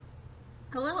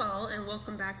Hello, all, and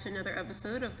welcome back to another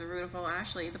episode of The Root of All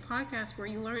Ashley, the podcast where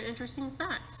you learn interesting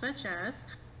facts, such as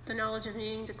the knowledge of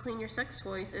needing to clean your sex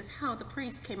toys is how the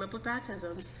priest came up with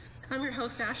baptisms. I'm your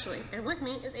host, Ashley, and with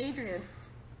me is Adrian.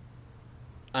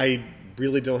 I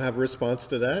really don't have a response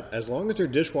to that. As long as your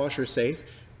dishwasher's safe,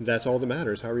 that's all that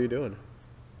matters. How are you doing?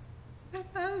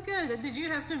 Oh, good. Did you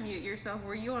have to mute yourself?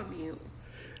 Were you on mute?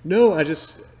 No, I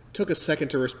just took a second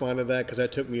to respond to that because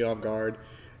that took me off guard.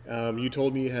 You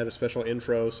told me you had a special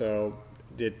intro, so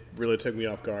it really took me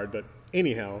off guard. But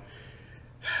anyhow,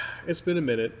 it's been a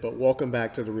minute, but welcome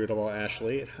back to the Root of All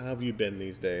Ashley. How have you been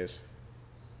these days?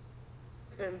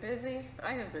 I've been busy.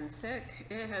 I have been sick.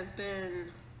 It has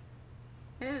been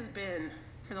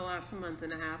for the last month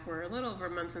and a half. We're a little over a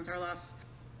month since our last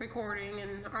recording,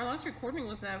 and our last recording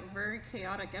was that very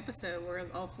chaotic episode where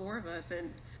all four of us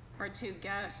and our two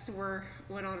guests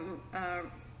went on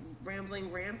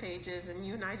rambling rampages, and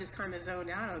you and I just kind of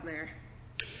zoned out on there.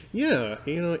 Yeah,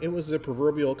 it was a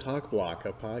proverbial cock block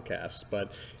of podcasts,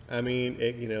 but I mean,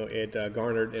 it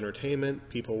garnered entertainment.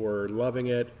 People were loving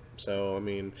it. So, I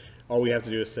mean, all we have to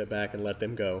do is sit back and let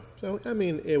them go. So, I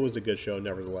mean, it was a good show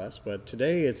nevertheless. But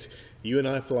today it's you and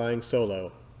I flying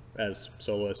solo as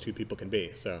two people can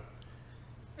be. So,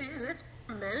 Man, it's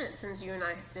been a minute since you and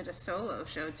I did a solo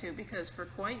show too, because for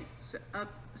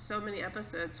so many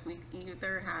episodes we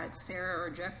either had Sarah or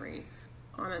Jeffrey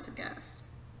on as a guest.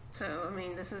 So I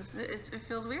mean, it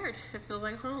feels weird. It feels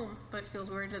like home, but it feels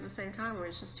weird at the same time where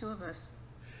it's just two of us.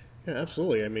 yeah,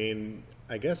 absolutely. I mean,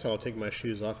 I guess I'll take my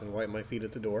shoes off and wipe my feet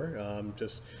at the door.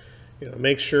 Just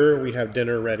make sure we have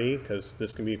dinner ready because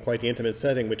this can be quite the intimate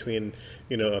setting between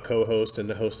a co-host and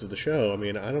the host of the show. I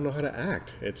mean, I don't know how to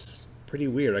act. It's pretty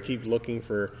weird. I keep looking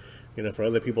for for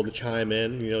other people to chime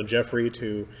in. Jeffrey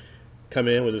to come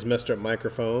in with his messed up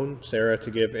microphone, Sarah to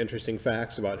give interesting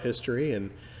facts about history, and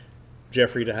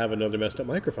Jeffrey to have another messed up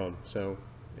microphone. So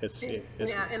it's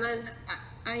Yeah, and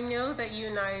I know that you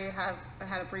and I have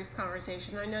had a brief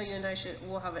conversation. I know you and I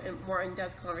we'll have a more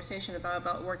in-depth conversation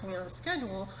about working on a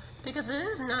schedule because it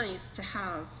is nice to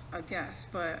have a guest,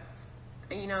 but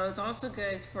it's also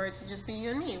good for it to just be you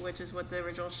and me, which is what the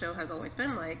original show has always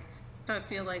been like. So I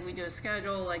feel like we do a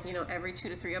schedule, like, every 2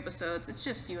 to 3 episodes, it's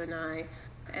just you and I.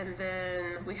 And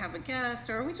then we have a guest,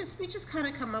 or we just kind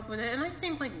of come up with it. And I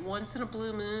think like once in a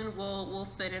blue moon, we'll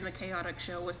fit in a chaotic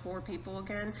show with four people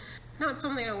again. Not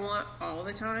something I want all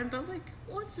the time, but like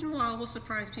once in a while, we'll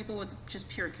surprise people with just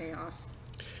pure chaos.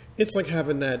 It's like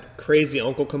having that crazy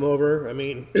uncle come over. I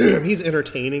mean, he's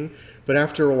entertaining, but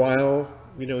after a while,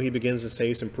 he begins to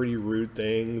say some pretty rude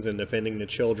things and offending the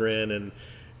children and,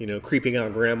 creeping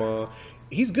out grandma.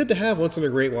 He's good to have once in a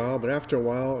great while, but after a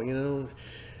while,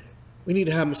 we need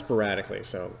to have him sporadically.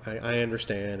 So I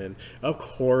understand. And of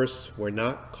course, we're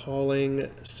not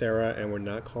calling Sarah and we're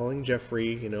not calling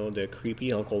Jeffrey, the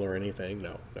creepy uncle or anything.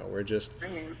 No, no, we're just, I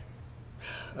am.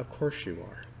 of course you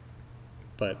are.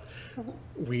 But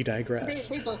we They, digress.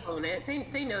 they both own it.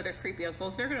 They know they're creepy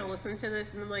uncles. They're gonna listen to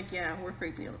this and they're like, yeah, we're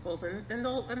creepy uncles, and they're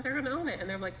gonna own it. And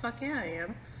they're like, fuck yeah, I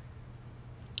am.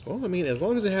 Well, I mean, as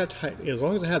long as they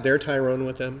have their Tyrone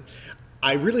with them,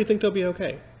 I really think they'll be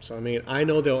okay. So, I mean, I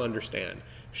know they'll understand.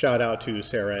 Shout out to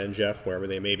Sarah and Jeff, wherever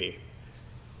they may be.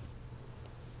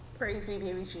 Praise be,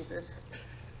 baby Jesus.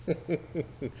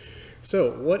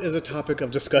 So, what is a topic of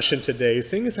discussion today?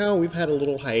 Seeing as how we've had a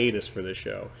little hiatus for this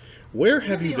show, where To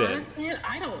have you be been? honest, man,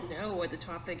 I don't know what the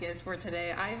topic is for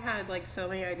today. I've had like so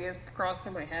many ideas cross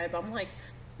through my head, but I'm like,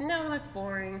 no, that's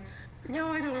boring.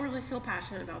 No, I don't really feel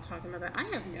passionate about talking about that. I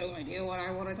have no idea what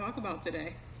I want to talk about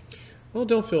today. Well,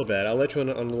 don't feel bad. I'll let you in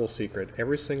on a little secret.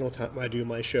 Every single time I do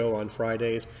my show on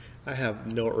Fridays, I have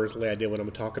no earthly idea what I'm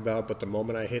going to talk about, but the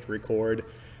moment I hit record,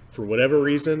 for whatever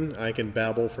reason, I can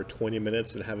babble for 20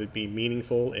 minutes and have it be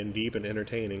meaningful and deep and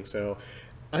entertaining. So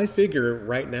I figure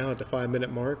right now at the 5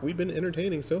 minute mark, we've been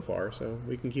entertaining so far, so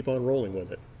we can keep on rolling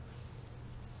with it.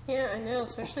 Yeah, I know,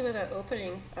 especially with that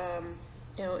opening,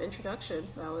 introduction.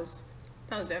 That was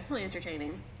definitely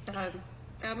entertaining.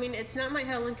 I mean, it's not my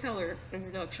Helen Keller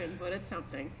introduction, but it's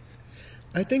something.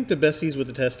 I think the besties with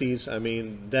the testes, I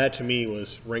mean, that to me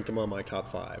was ranked among my top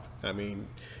five. I mean,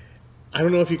 I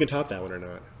don't know if you can top that one or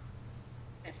not.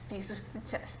 Testes with the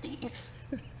testes.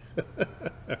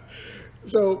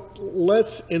 So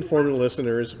let's inform the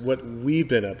listeners what we've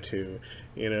been up to.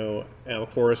 And of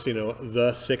course,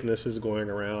 the sickness is going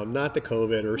around, not the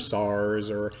COVID or SARS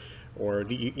or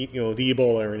the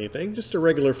Ebola or anything. Just a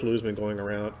regular flu's been going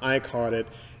around. I caught it,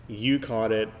 you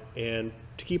caught it, and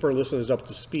to keep our listeners up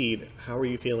to speed, how are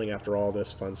you feeling after all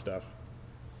this fun stuff?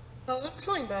 Oh, I'm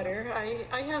feeling better.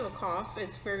 I have a cough.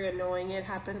 It's very annoying. It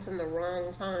happens in the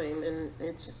wrong time, and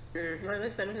it's just, like I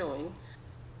said, annoying.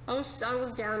 I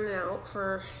was down and out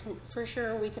for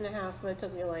sure a week and a half, but it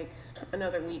took me like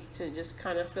another week to just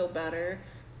kind of feel better.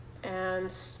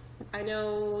 And I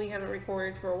know we haven't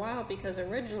recorded for a while because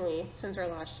originally, since our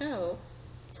last show,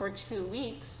 for 2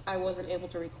 weeks I wasn't able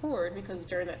to record because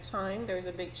during that time there was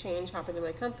a big change happening in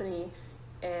my company,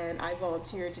 and I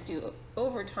volunteered to do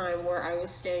overtime where I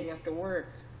was staying after work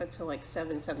until like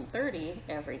 7:30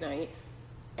 every night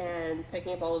and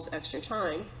picking up all this extra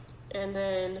time. And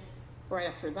then right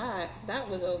after that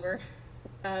was over,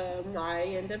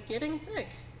 I ended up getting sick.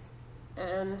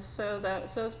 And so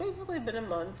it's basically been a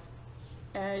month,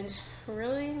 and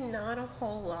really not a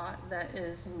whole lot that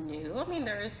is new. I mean,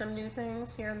 there is some new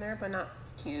things here and there, but not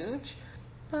huge.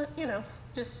 But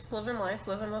just living life,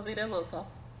 living la vida loca.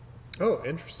 Oh,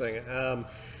 interesting.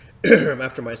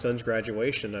 After my son's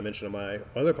graduation, I mentioned on my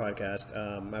other podcast,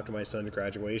 after my son's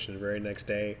graduation, the very next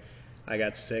day, I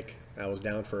got sick. I was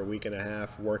down for a week and a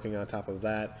half working on top of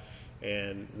that,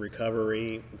 and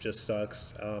recovery just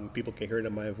sucks. People can hear it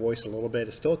in my voice a little bit.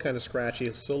 It's still kind of scratchy.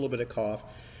 It's still a little bit of cough,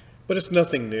 but it's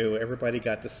nothing new. Everybody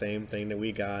got the same thing that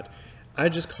we got. I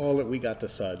just call it we got the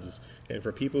suds. And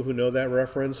for people who know that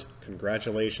reference,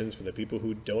 congratulations. For the people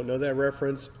who don't know that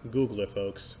reference, Google it,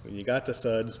 folks. When you got the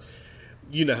suds,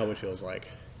 you know how it feels like.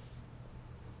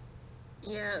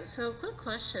 Yeah, so good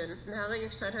question. Now that your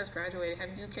son has graduated, have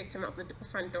you kicked him out the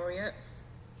front door yet?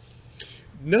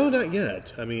 No, not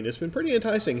yet. I mean, it's been pretty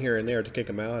enticing here and there to kick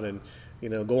him out and,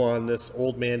 go on this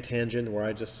old man tangent where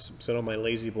I just sit on my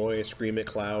lazy boy, scream at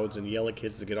clouds, and yell at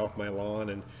kids to get off my lawn,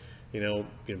 and,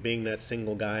 being that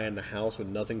single guy in the house with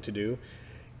nothing to do.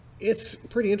 It's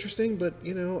pretty interesting, but,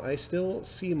 I still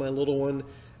see my little one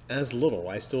as little.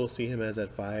 I still see him as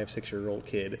that 5, 6-year-old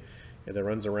kid that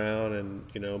runs around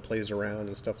and, plays around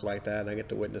and stuff like that, and I get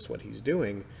to witness what he's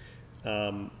doing.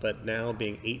 But now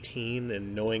being 18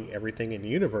 and knowing everything in the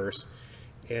universe,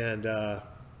 and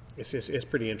it's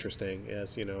pretty interesting.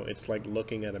 As it's like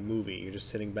looking at a movie. You're just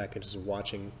sitting back and just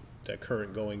watching the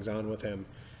current goings on with him,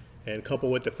 and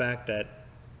coupled with the fact that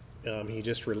he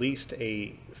just released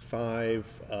a 5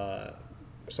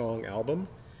 song album.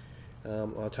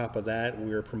 On top of that,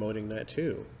 we're promoting that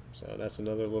too. So that's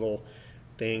another little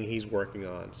thing he's working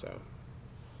on.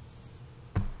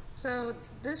 So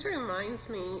this reminds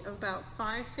me of about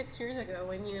 5, 6 years ago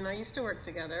when you and I used to work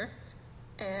together,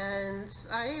 and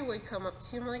I would come up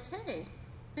to you and be like, "Hey,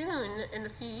 soon in a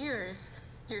few years,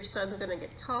 your son's gonna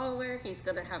get taller. He's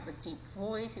gonna have a deep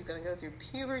voice. He's gonna go through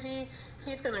puberty.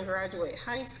 He's gonna graduate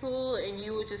high school," and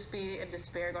you would just be in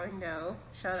despair, going, "No,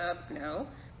 shut up, no,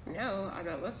 no, I'm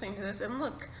not listening to this." And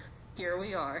look, here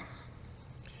we are.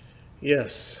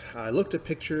 Yes, I looked at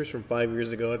pictures from 5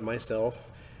 years ago at myself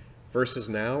versus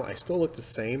now. I still look the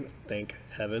same, thank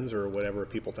heavens, or whatever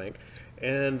people think.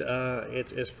 And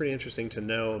it's pretty interesting to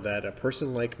know that a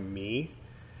person like me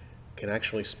can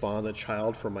actually spawn a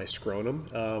child from my scrotum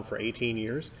for 18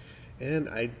 years. And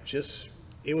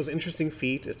it was an interesting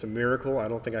feat. It's a miracle. I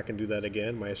don't think I can do that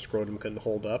again. My scrotum couldn't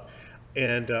hold up.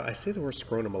 And I say the word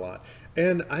scrotum a lot.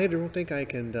 And I don't think I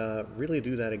can really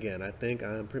do that again. I think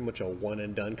I'm pretty much a one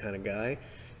and done kind of guy.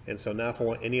 And so now if I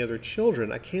want any other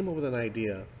children, I came up with an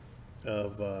idea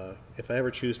of if I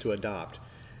ever choose to adopt.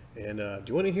 And do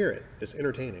you want to hear it? It's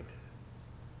entertaining.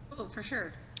 Oh, for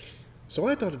sure. So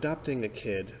I thought adopting a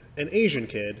kid, an Asian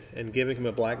kid, and giving him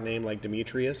a black name like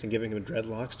Demetrius and giving him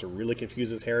dreadlocks to really confuse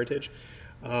his heritage.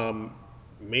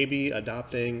 Maybe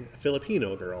adopting a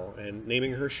Filipino girl and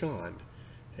naming her Sean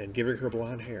and giving her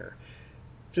blonde hair.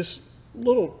 Just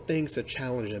little things to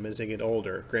challenge them as they get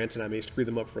older. Granted, I may screw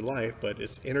them up for life, but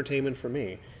it's entertainment for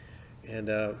me. And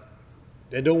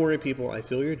don't worry, people, I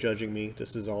feel you're judging me.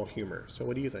 This is all humor. So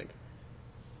what do you think?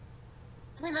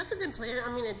 I mean, that's a good plan.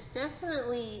 I mean, it's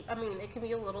definitely, it can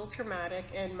be a little traumatic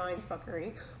and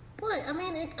mindfuckery, but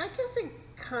I guess it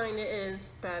kind of is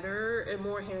better and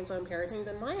more hands-on parenting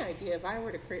than my idea if I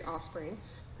were to create offspring,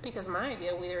 because my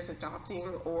idea, whether it's adopting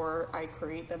or I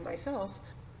create them myself,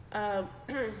 my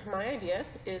idea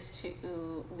is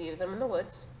to leave them in the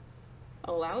woods,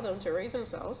 allow them to raise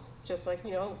themselves, just like,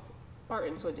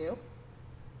 Spartans would do,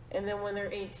 and then when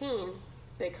they're 18,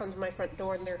 they come to my front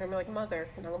door and they're gonna be like, "Mother,"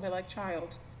 and I'm gonna be like,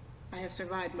 "Child, I have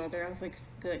survived, Mother." I was like,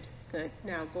 "Good, good.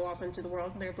 Now go off into the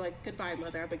world." And they're like, "Goodbye,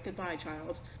 Mother." I'm like, "Goodbye,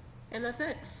 child." And that's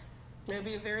it. It'll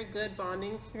be a very good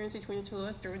bonding experience between the two of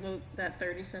us during that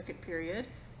 30-second period.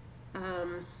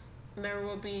 There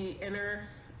will be inner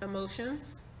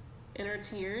emotions, inner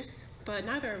tears, but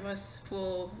neither of us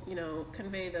will,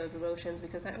 convey those emotions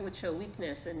because that would show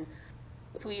weakness, and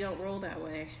we don't roll that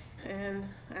way. And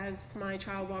as my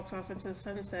child walks off into the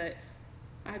sunset,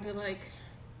 I'd be like,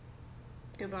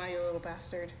 "Goodbye, you little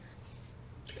bastard."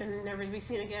 and never to be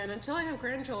seen again until I have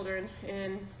grandchildren,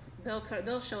 and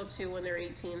they'll show up too when they're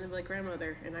 18. They'll be like,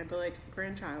 grandmother, and I'd be like,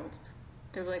 grandchild.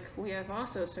 They're like, we have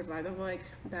also survived. I'm like,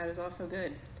 that is also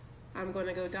good. I'm going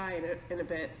to go die in a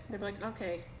bit. They're like,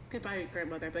 okay, goodbye,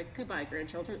 grandmother. I'm like, goodbye,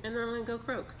 grandchildren, and then I'm gonna go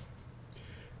croak.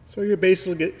 So you're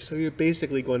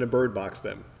basically going to bird box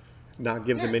them, not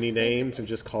give them any Yes, names, basically. and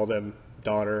just call them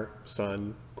daughter,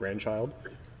 son, grandchild.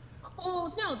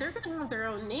 Oh no, they're gonna have their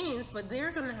own names, but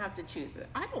they're gonna have to choose it.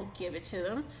 I don't give it to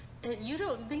them. And you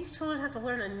don't, these children have to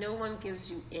learn that no one gives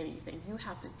you anything. You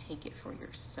have to take it for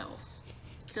yourself.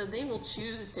 So they will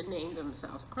choose to name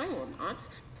themselves. I will not.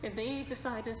 If they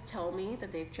decide to tell me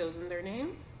that they've chosen their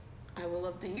name, I will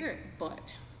love to hear it. But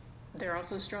they're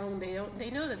also strong.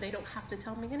 They know that they don't have to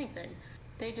tell me anything.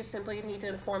 They just simply need to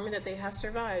inform me that they have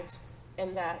survived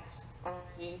and that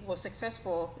I was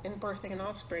successful in birthing an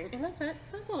offspring. And that's it.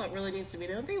 That's all that really needs to be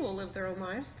done. They will live their own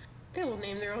lives. They will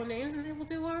name their own names and they will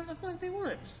do whatever the fuck they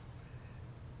want.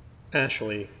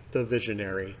 Ashley, the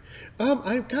visionary.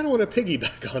 I kind of want to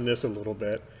piggyback on this a little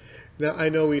bit. Now, I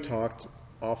know we talked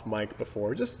off mic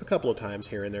before, just a couple of times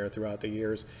here and there throughout the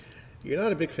years. You're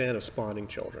not a big fan of spawning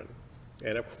children.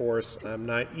 And of course, I'm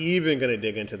not even going to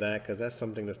dig into that because that's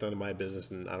something that's none of my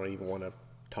business and I don't even want to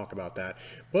talk about that.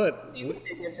 But, You can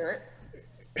dig into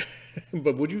it.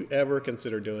 but would you ever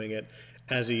consider doing it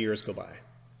as the years go by?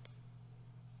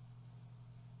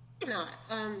 Not.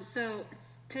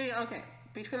 Okay,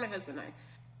 between my husband and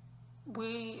I,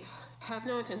 we have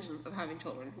no intentions of having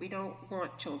children. We don't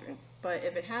want children. But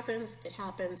if it happens, it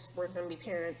happens. We're going to be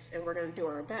parents and we're going to do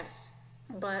our best.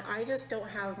 But I just don't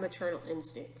have maternal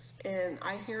instincts. And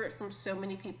I hear it from so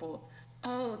many people.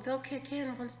 Oh, they'll kick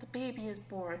in once the baby is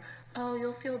born. Oh,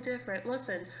 you'll feel different.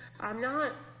 Listen, I'm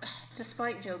not,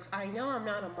 despite jokes, I know I'm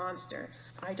not a monster.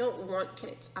 I don't want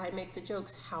kids. I make the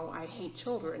jokes how I hate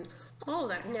children. All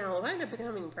that. Now, if I end up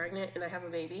becoming pregnant and I have a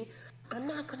baby, I'm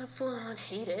not gonna full on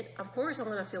hate it. Of course, I'm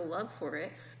gonna feel love for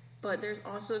it, but there's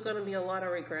also gonna be a lot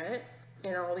of regret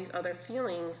and all these other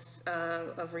feelings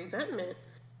of resentment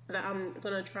that I'm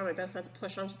gonna try my best not to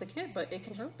push onto the kid, but it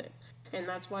can happen, and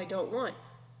that's why I don't want.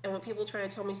 And when people try to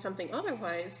tell me something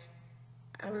otherwise,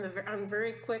 I'm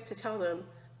very quick to tell them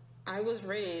I was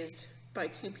raised by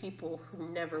two people who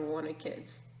never wanted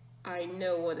kids. I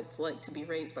know what it's like to be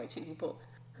raised by two people.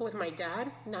 With my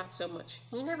dad, not so much.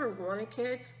 He never wanted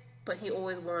kids, but he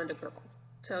always wanted a girl.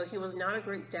 So he was not a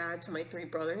great dad to my three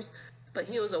brothers, but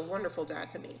he was a wonderful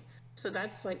dad to me. So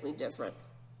that's slightly different.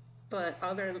 But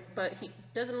he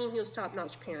doesn't mean he was top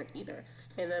notch parent either.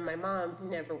 And then my mom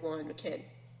never wanted a kid,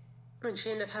 and she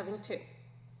ended up having two.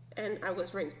 And I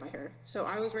was raised by her. So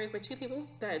I was raised by two people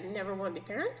that never wanted to be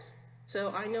parents.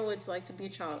 So I know what it's like to be a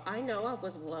child. I know I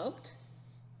was loved,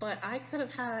 but I could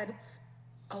have had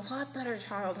a lot better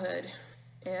childhood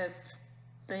if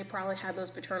they probably had those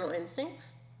paternal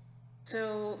instincts.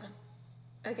 So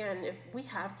again, if we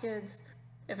have kids,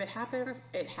 if it happens,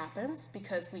 it happens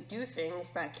because we do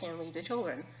things that can lead to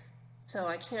children. So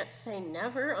I can't say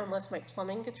never unless my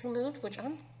plumbing gets removed, which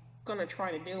I'm gonna try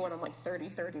to do when I'm like 30,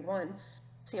 31.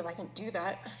 See if I can do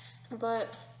that. But,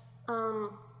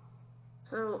 um,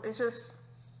 so it's just,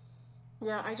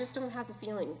 yeah, I just don't have the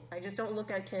feeling. I just don't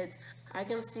look at kids. I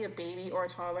can see a baby or a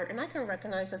toddler, and I can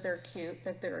recognize that they're cute,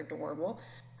 that they're adorable.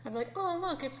 I'm like, oh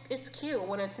look, it's cute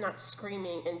when it's not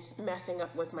screaming and messing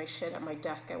up with my shit at my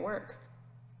desk at work.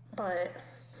 But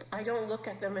I don't look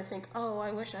at them and think, oh,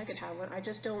 I wish I could have one. I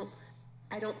just don't.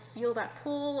 I don't feel that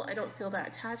pull. I don't feel that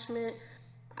attachment.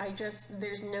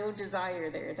 There's no desire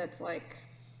there that's like,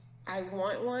 I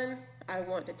want one. I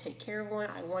want to take care of one.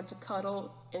 I want to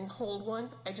cuddle and hold one.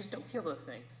 I just don't feel those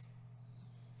things.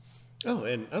 Oh,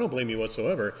 and I don't blame you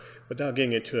whatsoever. Without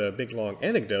getting into a big long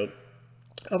anecdote,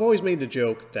 I've always made the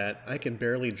joke that I can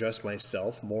barely dress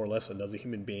myself, more or less another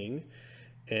human being,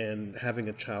 and having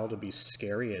a child would be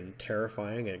scary and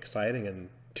terrifying and exciting and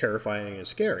terrifying and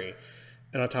scary.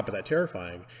 And on top of that,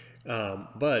 terrifying. And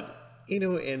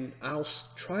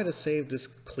try to save this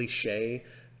cliche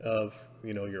of,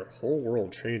 your whole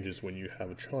world changes when you have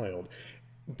a child.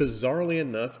 Bizarrely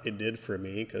enough, it did for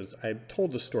me because I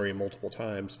told the story multiple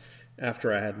times.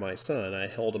 After I had my son, I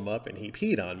held him up and he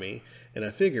peed on me. And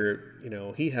I figured,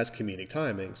 he has comedic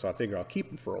timing, so I figure I'll keep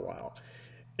him for a while.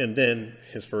 And then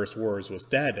his first words was,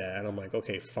 Dad, Dad. I'm like,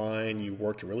 okay, fine. You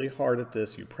worked really hard at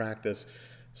this. You practiced.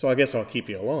 So I guess I'll keep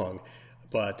you along.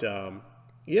 But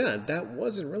yeah, that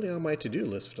wasn't really on my to-do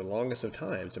list for the longest of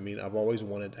times. I mean, I've always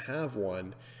wanted to have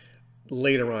one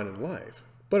later on in life.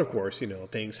 But of course,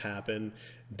 things happen.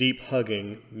 Deep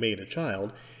hugging made a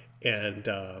child. And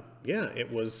yeah,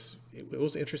 it was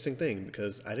an interesting thing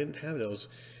because I didn't have those.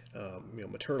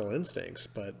 maternal instincts,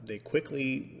 but they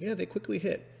quickly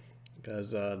hit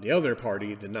because the other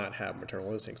party did not have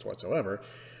maternal instincts whatsoever.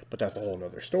 But that's a whole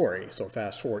other story. So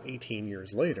fast forward 18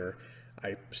 years later,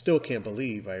 I still can't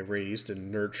believe I raised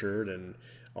and nurtured and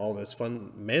all this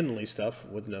fun manly stuff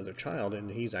with another child,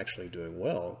 and he's actually doing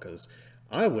well. Because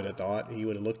I would have thought he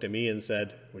would have looked at me and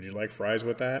said, "Would you like fries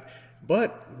with that?"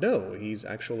 But no, he's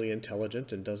actually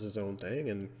intelligent and does his own thing.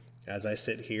 And as I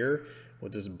sit here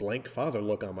with this blank father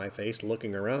look on my face,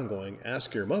 looking around, going,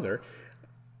 "Ask your mother,"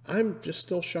 I'm just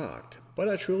still shocked. But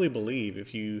I truly believe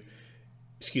if you,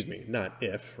 excuse me, not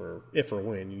if or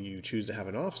when you choose to have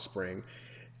an offspring,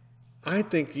 I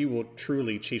think you will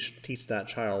truly teach that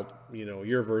child,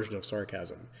 your version of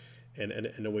sarcasm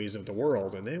and the ways of the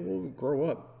world, and they will grow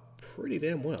up pretty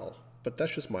damn well. But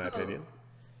that's just my opinion.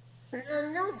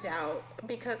 No doubt,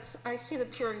 because I see the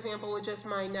pure example with just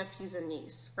my nephews and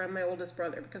niece from my oldest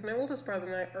brother. Because my oldest brother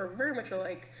and I are very much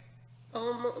alike,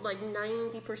 almost like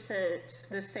 90%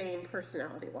 the same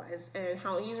personality-wise, and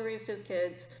how he's raised his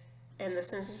kids and the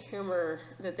sense of humor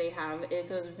that they have, it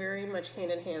goes very much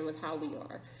hand in hand with how we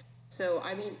are. So,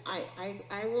 I mean,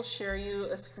 I will share you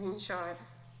a screenshot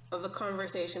of the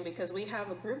conversation because we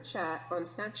have a group chat on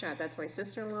Snapchat. That's my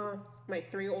sister-in-law, my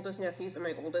three oldest nephews, and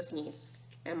my oldest niece,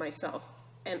 and myself.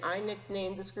 And I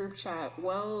nicknamed this group chat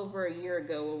well over a year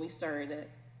ago when we started it.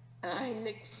 I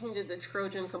nicknamed it the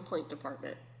Trojan Complaint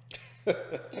Department.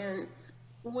 And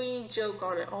we joke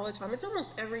on it all the time. It's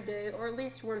almost every day, or at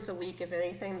least once a week, if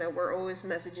anything, that we're always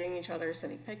messaging each other,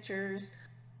 sending pictures,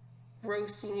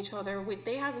 roasting each other.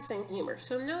 They have the same humor.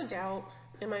 So no doubt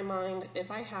in my mind,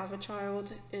 if I have a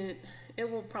child, it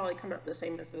will probably come out the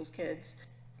same as those kids,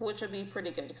 which would be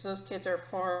pretty good because those kids are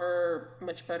far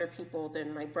much better people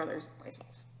than my brothers and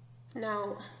myself.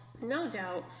 Now, no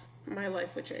doubt my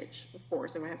life would change, of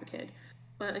course, if I have a kid.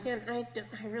 But again, I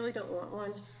really don't want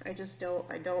one. I just don't.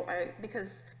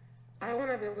 Because I want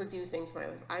to be able to do things in my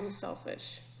life. I'm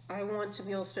selfish. I want to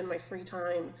be able to spend my free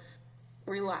time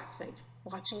relaxing,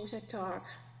 watching TikTok,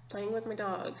 playing with my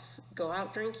dogs, go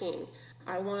out drinking.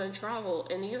 I want to travel.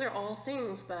 And these are all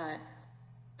things that,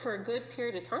 for a good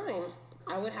period of time,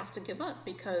 I would have to give up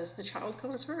because the child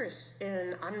comes first.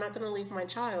 And I'm not going to leave my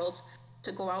child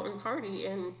to go out and party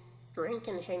and drink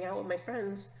and hang out with my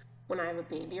friends when I have a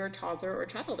baby or toddler or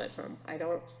child at home. I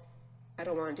don't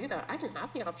want to do that. I can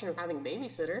have the option of having a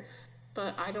babysitter,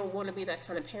 but I don't want to be that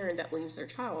kind of parent that leaves their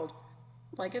child.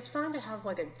 Like, it's fine to have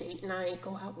like a date night,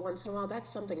 go out once in a while, that's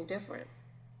something different.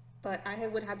 But I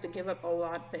would have to give up a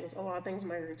lot of things in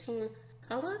my routine,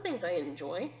 a lot of things I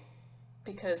enjoy,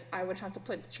 because I would have to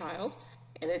put the child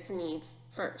and its needs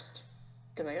first.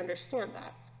 Because I understand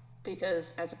that.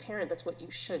 Because as a parent, that's what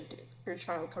you should do. Your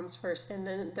child comes first, and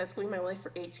then that's going to be my life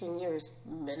for 18 years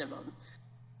minimum.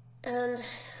 And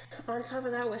on top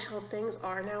of that, with how things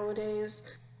are nowadays,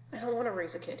 I don't want to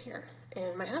raise a kid here.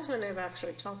 And my husband and I have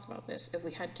actually talked about this. If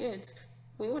we had kids,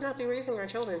 we would not be raising our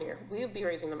children here. We would be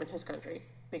raising them in his country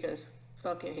because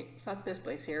fuck this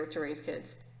place here to raise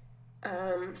kids.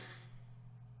 Um,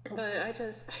 but I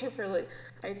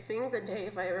think the day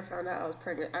if I ever found out I was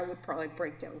pregnant, I would probably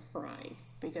break down crying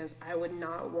because I would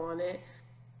not want it.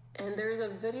 And there's a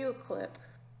video clip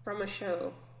from a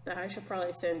show that I should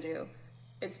probably send you.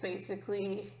 It's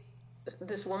basically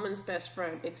this woman's best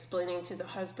friend explaining to the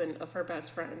husband of her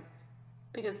best friend,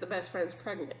 because the best friend's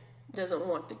pregnant, doesn't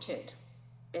want the kid,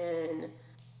 and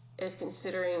is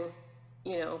considering,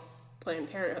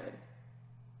 Planned Parenthood,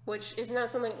 which is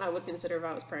not something I would consider if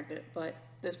I was pregnant, but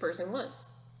this person was.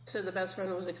 So the best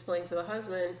friend was explaining to the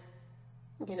husband,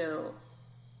 you know,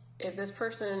 if this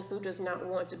person who does not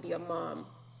want to be a mom,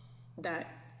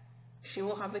 that she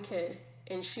will have a kid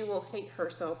and she will hate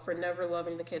herself for never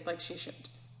loving the kid like she should.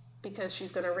 Because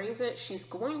she's going to raise it, she's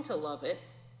going to love it,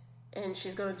 and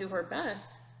she's going to do her best,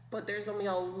 but there's going to be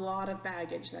a lot of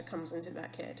baggage that comes into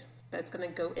that kid. That's going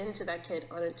to go into that kid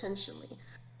unintentionally.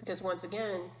 Because once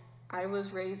again, I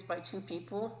was raised by two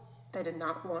people that did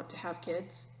not want to have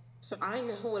kids. So I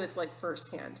know what it's like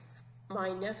firsthand. My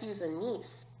nephews and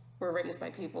niece were raised by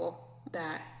people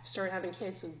that started having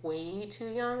kids way too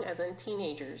young, as in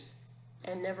teenagers,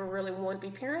 and never really wanted to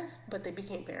be parents, but they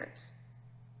became parents.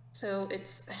 So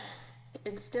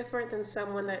it's different than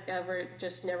someone that ever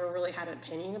just never really had an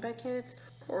opinion about kids,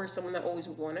 or someone that always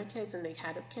wanted kids and they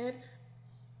had a kid,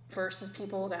 versus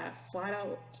people that flat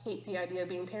out hate the idea of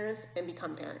being parents and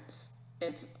become parents.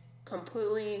 It's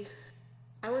completely,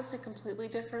 I wouldn't say completely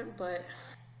different, but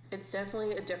it's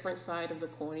definitely a different side of the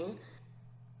coin,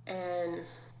 and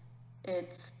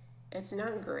it's it's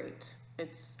not great.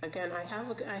 It's again, I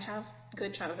have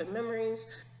good childhood memories.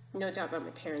 No doubt that my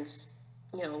parents,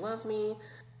 love me,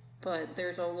 but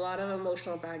there's a lot of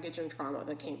emotional baggage and trauma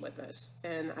that came with this,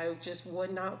 and I just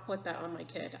would not put that on my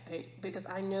kid. Because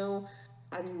I know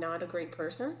I'm not a great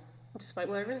person, despite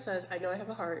what everyone says. I know I have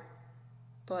a heart,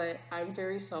 but I'm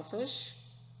very selfish,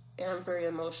 and I'm very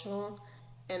emotional,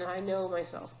 and I know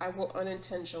myself. I will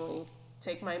unintentionally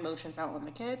take my emotions out on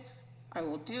the kid. I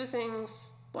will do things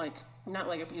like not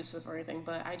like abusive or anything,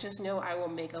 but I just know I will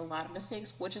make a lot of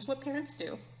mistakes, which is what parents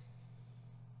do.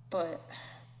 But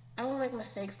I will make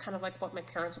mistakes kind of like what my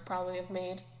parents would probably have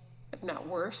made, if not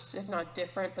worse, if not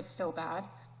different, but still bad.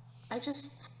 I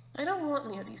just, I don't want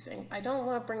any of these things. I don't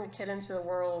want to bring a kid into the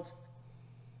world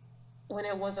when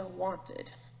it wasn't wanted.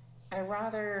 I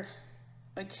rather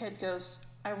a kid goes,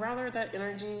 I rather that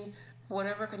energy,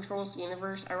 whatever controls the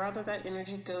universe, I rather that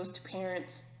energy goes to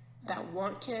parents that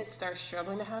want kids, that are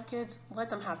struggling to have kids. Let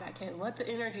them have that kid. Let the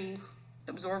energy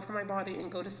absorb from my body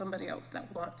and go to somebody else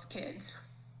that wants kids.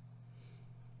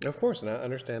 Of course, and I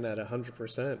understand that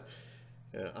 100%.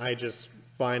 I just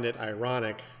find it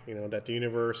ironic, that the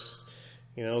universe,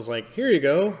 is like, here you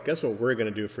go. Guess what we're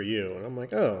going to do for you? And I'm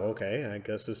like, oh, okay. I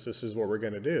guess this is what we're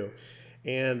going to do.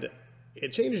 And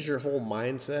it changes your whole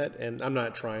mindset. And I'm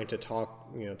not trying to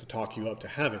talk you up to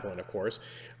having one, of course,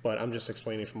 but I'm just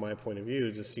explaining from my point of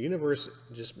view. Just the universe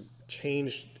just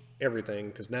changed everything,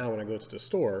 because now when I go to the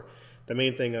store, the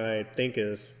main thing I think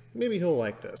is maybe he'll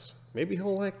like this. Maybe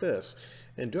he'll like this.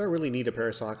 And do I really need a pair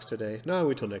of socks today? No, I'll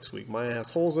wait till next week. Mine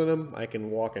has holes in them. I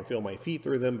can walk and feel my feet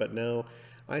through them, but no,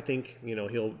 I think,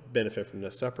 he'll benefit from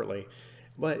this separately.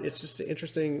 But it's just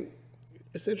it's an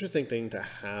interesting thing to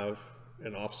have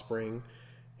an offspring,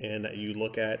 and that you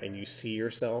look at and you see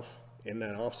yourself in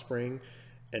that offspring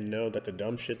and know that the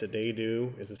dumb shit that they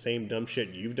do is the same dumb shit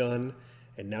you've done.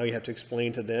 And now you have to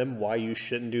explain to them why you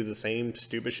shouldn't do the same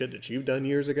stupid shit that you've done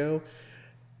years ago.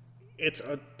 It's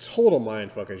a total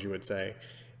mindfuck, as you would say.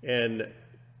 And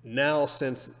now,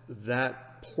 since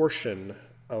that portion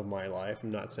of my life,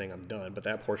 I'm not saying I'm done, but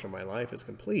that portion of my life is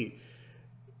complete,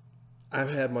 I've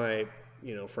had my,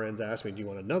 friends ask me, do you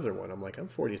want another one? I'm like, I'm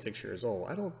 46 years old.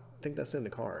 I don't think that's in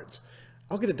the cards.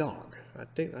 I'll get a dog. I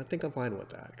think I'm fine with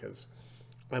that, because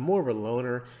I'm more of a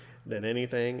loner than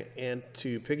anything. And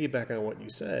to piggyback on what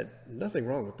you said, nothing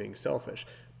wrong with being selfish,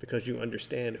 because you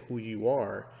understand who you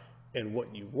are and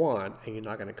what you want, and you're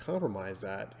not going to compromise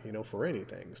that, for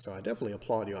anything. So I definitely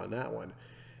applaud you on that one.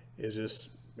 It's just,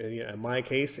 in my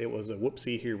case, it was a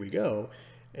whoopsie, here we go,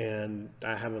 and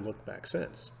I haven't looked back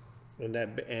since. And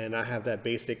I have that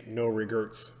basic no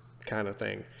regrets kind of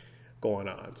thing going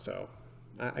on. So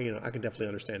I can definitely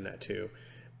understand that too.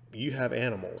 You have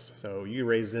animals, so you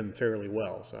raise them fairly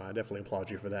well. So I definitely applaud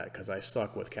you for that, because I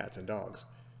suck with cats and dogs.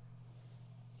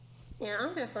 Yeah,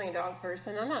 I'm definitely a dog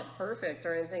person. I'm not perfect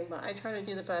or anything, but I try to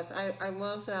do the best. I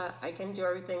love that I can do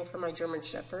everything for my German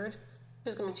Shepherd,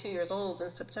 who's going to be 2 years old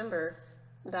in September,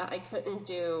 that I couldn't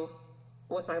do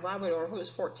with my Labrador, who is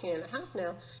 14 and a half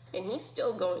now, and he's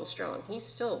still going strong. He's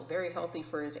still very healthy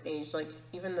for his age. Like,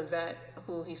 even the vet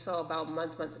who he saw about a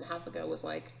month and a half ago was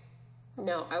like,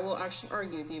 no, I will actually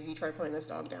argue with you if you try putting this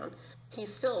dog down.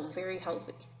 He's still very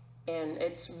healthy, and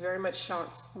it's very much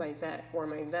shocked my vet, or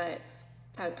my vet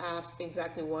has asked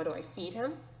exactly what do I feed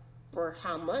him, or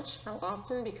how much, how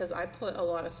often, because I put a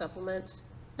lot of supplements,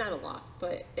 not a lot,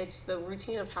 but it's the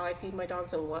routine of how I feed my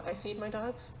dogs and what I feed my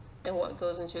dogs and what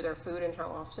goes into their food and how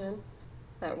often,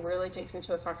 that really takes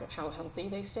into effect of how healthy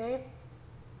they stay.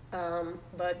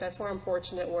 But that's where I'm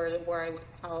fortunate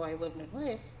how I live my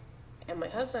life, and my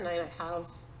husband and I have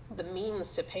the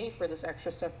means to pay for this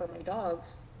extra stuff for my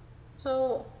dogs.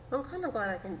 So I'm kind of glad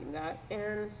I can do that.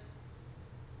 And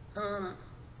um,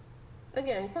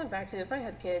 again, going back to if I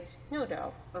had kids, no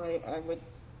doubt, I would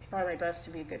try my best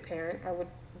to be a good parent. I would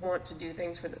want to do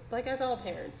things for like as all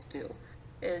parents do,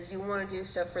 is you want to do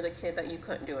stuff for the kid that you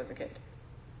couldn't do as a kid.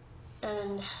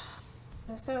 And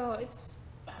so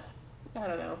I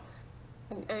don't know.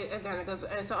 Again, it goes,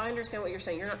 and so I understand what you're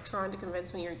saying. You're not trying to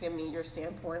convince me, you're giving me your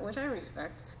standpoint, which I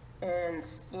respect. And,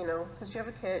 because you have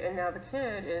a kid, and now the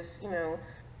kid is,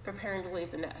 preparing to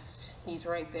leave the nest. He's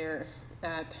right there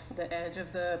at the edge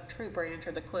of the tree branch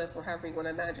or the cliff, or however you want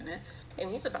to imagine it,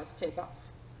 and he's about to take off.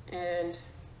 And,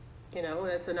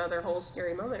 it's another whole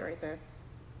scary moment right there.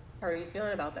 How are you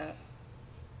feeling about that?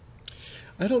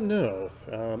 I don't know.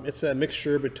 It's a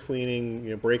mixture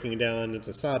between breaking down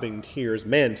into sobbing tears,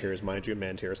 man tears, mind you,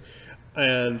 man tears,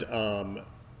 and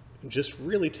just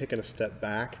really taking a step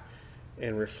back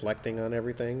and reflecting on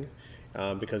everything.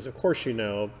 Because of course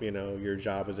your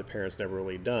job as a parent's never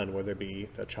really done, whether it be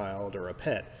a child or a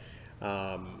pet.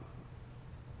 And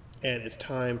it's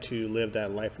time to live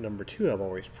that life number two I've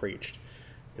always preached.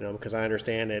 because I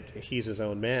understand that he's his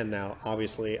own man now.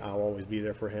 Obviously, I'll always be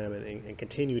there for him and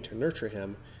continue to nurture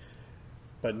him.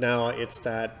 But now it's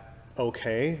that,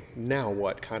 okay, now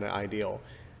what kind of ideal?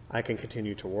 I can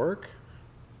continue to work,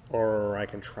 or I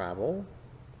can travel,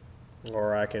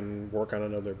 or I can work on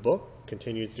another book,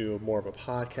 continue to do more of a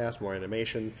podcast, more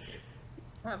animation.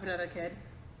 Have another kid.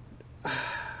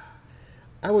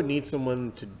 I would need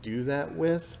someone to do that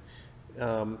with,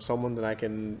 someone that I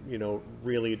can,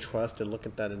 really trust and look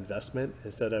at that investment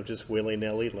instead of just willy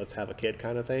nilly, let's have a kid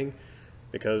kind of thing.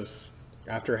 Because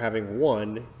after having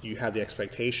one, you have the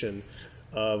expectation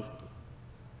of,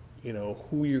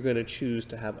 who you're going to choose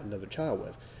to have another child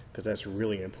with, because that's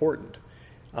really important.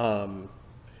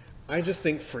 I just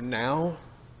think for now,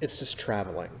 it's just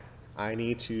traveling. I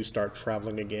need to start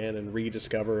traveling again and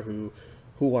rediscover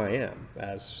who I am,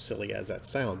 as silly as that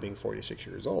sounds, being 46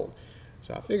 years old.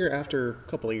 So I figure after a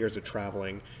couple of years of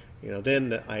traveling, then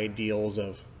the ideals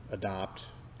of adopt,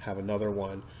 have another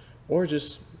one, or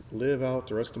just live out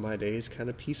the rest of my days kind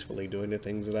of peacefully doing the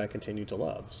things that I continue to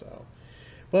love. So,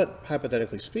 but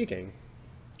hypothetically speaking,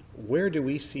 where do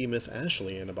we see Miss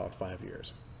Ashley in about 5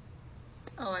 years?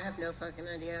 Oh, I have no fucking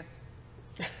idea.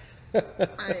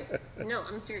 No,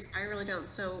 I'm serious. I really don't.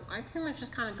 So I pretty much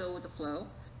just kind of go with the flow,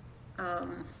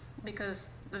 because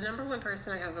the number one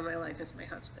person I have in my life is my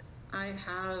husband. I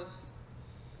have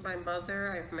my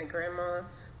mother, I have my grandma,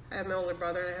 I have my older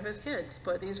brother, and I have his kids.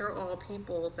 But these are all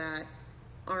people that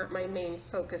aren't my main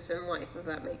focus in life, if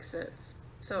that makes sense.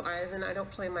 So I don't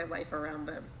play my life around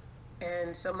them.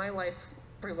 And so my life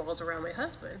revolves around my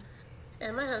husband.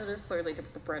 And my husband is clearly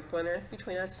the breadwinner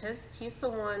between us. He's the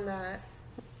one that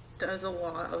does a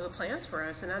lot of the plans for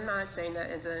us. And I'm not saying that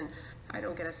as in I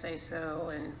don't get a say so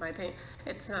and my pain.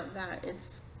 It's not that.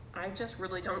 I just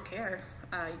really don't care.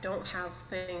 I don't have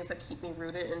things that keep me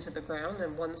rooted into the ground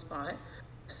in one spot.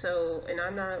 So, and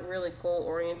I'm not really goal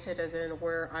oriented as in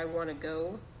where I want to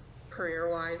go career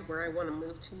wise, where I want to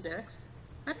move to next.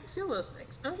 I don't feel those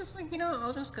things. I'm just like,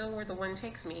 I'll just go where the wind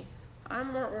takes me.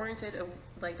 I'm more oriented of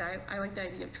like I like the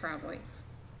idea of traveling.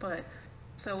 But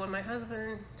so when my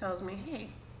husband tells me,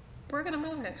 hey, we're gonna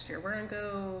move next year, we're gonna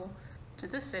go to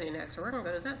this city next, or we're gonna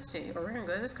go to that state, or we're gonna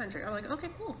go to this country, I'm like, okay,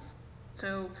 cool.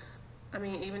 So I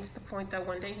mean, even to the point that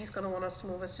one day he's gonna want us to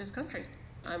move us to his country.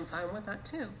 I'm fine with that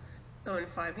too. So in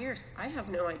 5 years, I have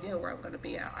no idea where I'm gonna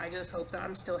be at. I just hope that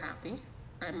I'm still happy,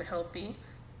 I'm healthy,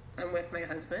 I'm with my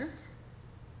husband,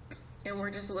 and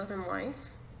we're just living life.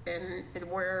 And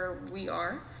where we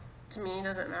are, to me,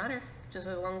 doesn't matter. Just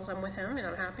as long as I'm with him and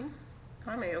I'm happy,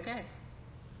 I'm okay.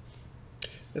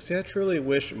 See, I truly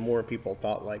wish more people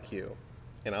thought like you,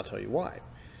 and I'll tell you why.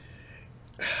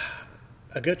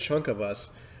 A good chunk of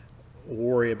us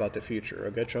worry about the future.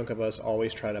 A good chunk of us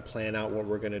always try to plan out what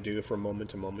we're going to do from moment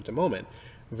to moment to moment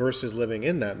versus living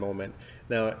in that moment.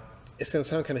 Now, it's going to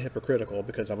sound kind of hypocritical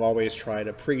because I've always tried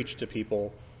to preach to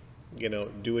people,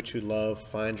 do what you love,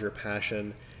 find your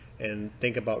passion, and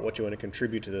think about what you want to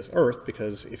contribute to this earth,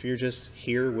 because if you're just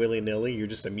here willy-nilly, you're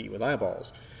just a meat with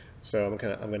eyeballs. So I'm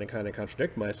going to kind of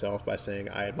contradict myself by saying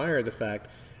I admire the fact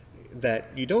that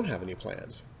you don't have any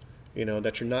plans,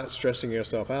 that you're not stressing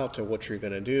yourself out to what you're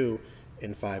going to do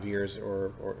in 5 years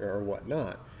or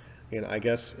whatnot. I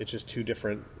guess it's just two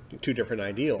different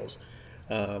ideals,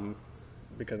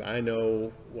 because I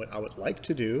know what I would like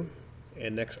to do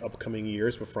in next upcoming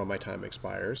years before my time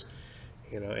expires,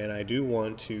 and I do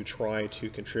want to try to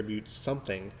contribute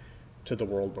something to the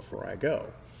world before I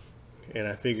go. And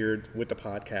I figured with the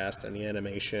podcast and the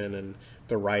animation and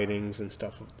the writings and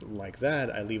stuff like that,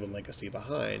 I leave a legacy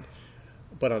behind.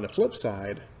 But on the flip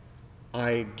side,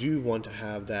 I do want to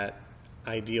have that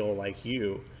ideal like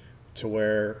you, to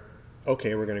where,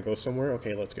 okay, we're going to go somewhere.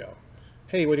 Okay, let's go.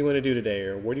 Hey, what do you want to do today?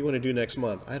 Or what do you want to do next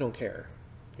month? I don't care.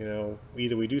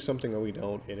 Either we do something or we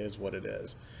don't. It is what it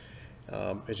is.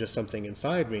 It's just something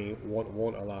inside me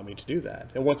won't allow me to do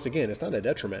that. And once again, it's not a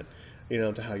detriment,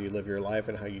 to how you live your life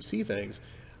and how you see things.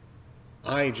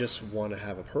 I just want to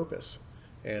have a purpose,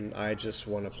 and I just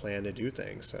want to plan to do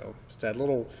things. So it's that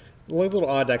little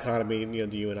odd dichotomy,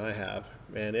 that you and I have,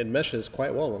 and it meshes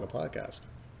quite well on the podcast.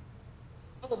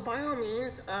 Oh, by all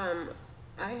means,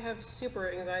 I have super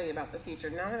anxiety about the future.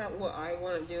 Not about what I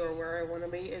want to do or where I want to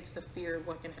be. It's the fear of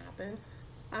what can happen.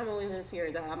 I'm always in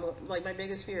fear that my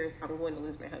biggest fear is I'm going to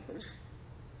lose my husband.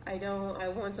 I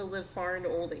want to live far into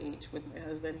old age with my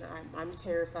husband. I'm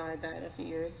terrified that in a few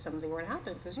years something would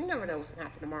happen, because you never know what can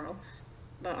happen tomorrow.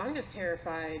 But I'm just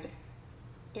terrified,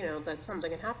 that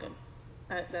something can happen.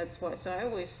 That's what,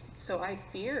 so I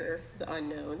fear the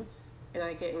unknown, and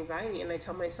I get anxiety, and I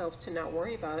tell myself to not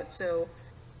worry about it. So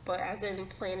But as in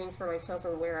planning for myself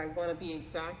and where I want to be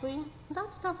exactly,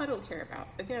 that stuff I don't care about.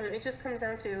 Again, it just comes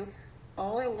down to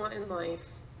all I want in life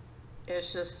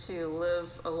is just to live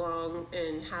a long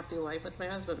and happy life with my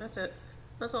husband. That's it.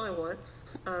 That's all I want.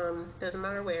 Doesn't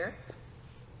matter where.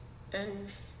 And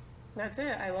that's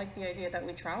it. I like the idea that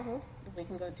we travel. We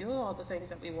can go do all the things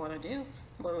that we want to do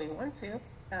when we want to,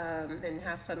 and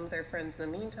have fun with our friends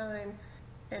in the meantime.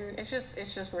 And it's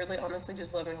just really honestly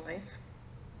just living life.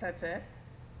 That's it.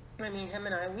 I mean, him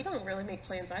and I, we don't really make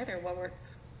plans either.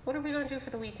 What are we going to do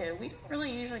for the weekend? We don't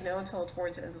really usually know until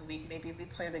towards the end of the week. Maybe we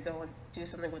plan to go and do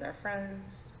something with our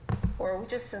friends, or we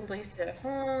just simply sit at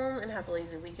home and have a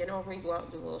lazy weekend, or we go out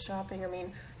and do a little shopping. I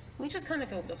mean, we just kind of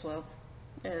go with the flow,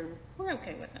 and we're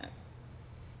okay with that.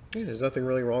 Yeah, there's nothing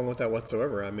really wrong with that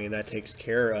whatsoever. I mean, that takes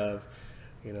care of,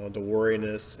 the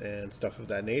worriness and stuff of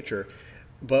that nature.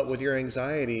 But with your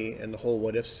anxiety and the whole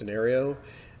what if scenario,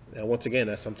 now once again,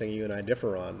 that's something you and I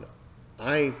differ on.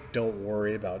 I don't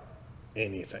worry about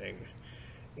anything.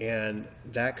 And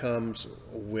that comes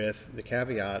with the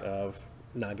caveat of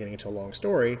not getting into a long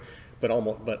story, but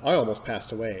I almost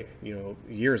passed away,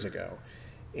 years ago.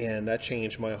 And that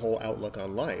changed my whole outlook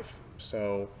on life.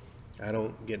 So I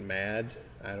don't get mad,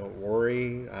 I don't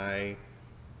worry, I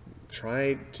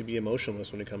try to be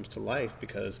emotionless when it comes to life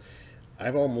because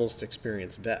I've almost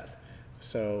experienced death.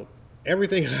 So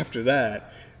everything after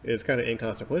that is kind of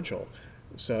inconsequential.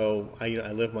 So I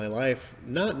live my life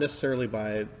not necessarily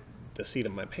by the seat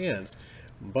of my pants,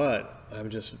 but I'm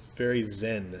just very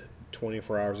zen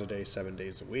 24 hours a day, 7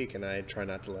 days a week, and I try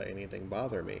not to let anything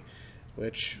bother me,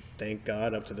 which, thank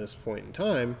God, up to this point in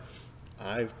time,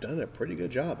 I've done a pretty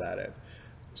good job at it.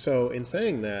 So in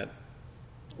saying that,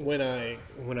 when I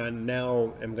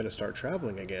now am going to start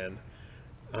traveling again,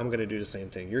 I'm going to do the same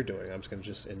thing you're doing. I'm just going to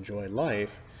just enjoy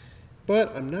life,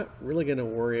 but I'm not really going to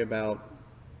worry about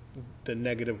the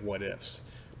negative what ifs,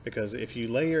 because if you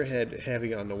lay your head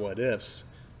heavy on the what ifs,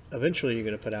 eventually you're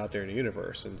going to put out there in the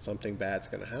universe and something bad's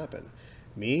going to happen.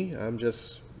 Me, I'm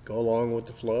just go along with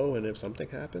the flow, and if something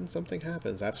happens, something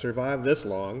happens. I've survived this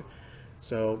long,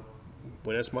 so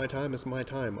when it's my time, it's my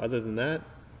time. Other than that,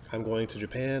 I'm going to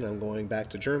Japan, I'm going back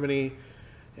to Germany,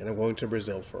 and I'm going to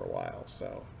Brazil for a while.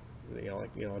 So,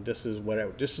 this is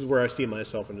where I see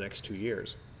myself in the next 2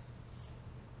 years.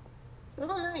 Oh,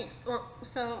 nice. Well,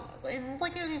 so, and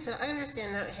like as you said, I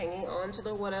understand not hanging on to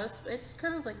the what else. It's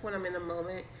kind of like when I'm in the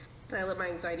moment and I let my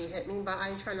anxiety hit me, but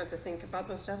I try not to think about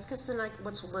the stuff because then, like,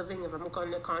 what's living if I'm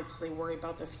going to constantly worry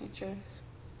about the future?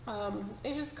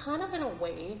 It's just kind of in a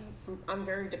way, I'm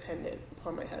very dependent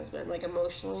upon my husband, like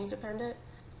emotionally dependent,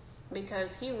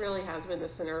 because he really has been the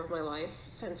center of my life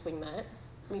since we met.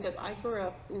 Because I grew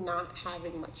up not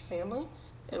having much family,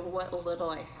 and what little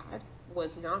I had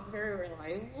was not very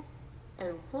reliable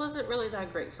and wasn't really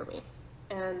that great for me.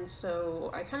 And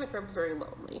so I kind of grew up very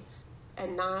lonely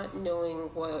and not knowing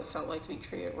what it felt like to be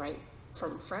treated right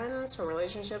from friends, from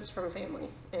relationships, from family.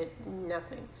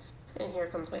 Nothing. And here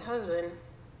comes my husband,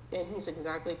 and he's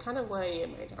exactly kind of what I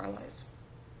am my entire life.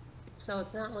 So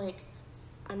it's not like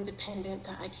I'm dependent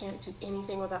that I can't do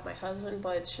anything without my husband,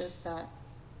 but it's just that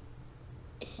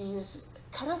he's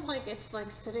kind of like it's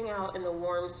like sitting out in the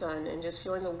warm sun and just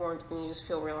feeling the warmth, and you just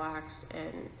feel relaxed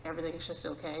and everything's just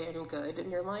okay and good in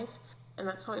your life. And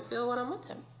that's how I feel when I'm with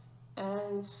him.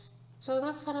 And so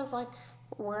that's kind of like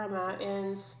where I'm at.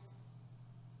 And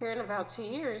here in about 2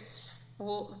 years,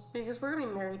 well, because we're gonna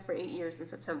be married for 8 years in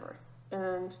September,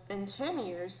 and in 10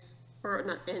 years, or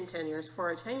not in 10 years, for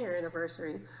our 10-year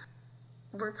anniversary,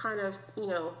 we're kind of,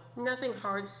 nothing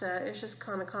hard set. It's just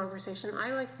kind of conversation.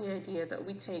 I like the idea that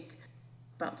we take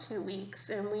about 2 weeks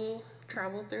and we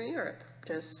travel through Europe.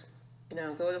 Just,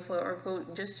 go to the flow or go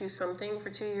just do something for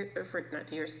 2 years, or for not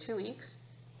 2 years, 2 weeks.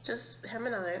 Just him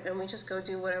and I, and we just go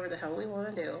do whatever the hell we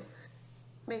want to do.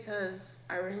 Because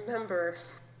I remember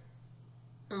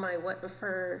what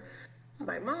for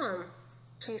my mom,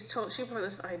 she brought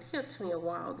this idea to me a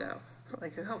while ago,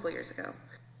 like a couple years ago,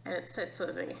 and it sits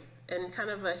with me in kind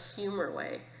of a humor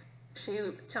way. She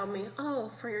would tell me, "Oh,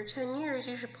 for your 10 years,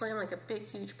 you should plan like a big,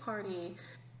 huge party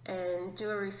and do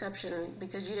a reception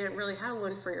because you didn't really have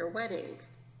one for your wedding.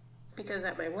 Because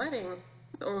at my wedding,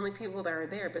 the only people that are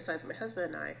there besides my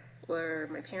husband and I were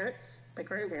my parents, my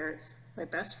grandparents, my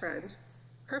best friend,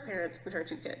 her parents, and her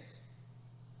two kids.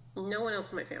 No one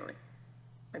else in my family.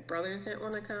 My brothers didn't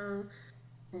want to come.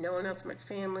 No one else in my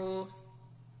family.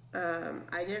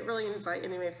 I didn't really invite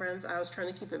any of my friends. I was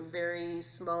trying to keep it very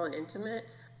small and intimate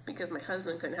because my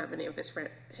husband couldn't have any of his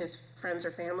friends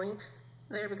or family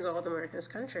there because all of them are in his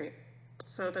country.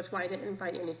 So that's why I didn't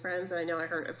invite any friends. And I know I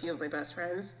hurt a few of my best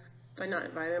friends by not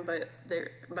inviting them, but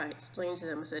I explained to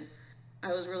them. I said,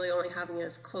 I was really only having it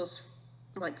as close,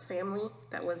 like family.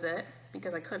 That was it,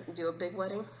 because I couldn't do a big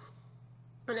wedding,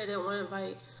 and I didn't want to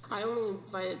invite. I only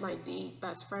invited my the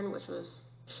best friend, which was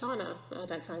Shauna at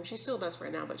that time. She's still best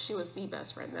friend now, but she was the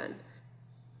best friend then.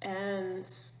 And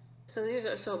so these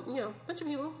are a bunch of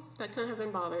people that couldn't have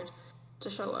been bothered to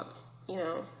show up,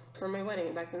 for my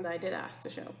wedding back then that I did ask to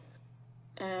show.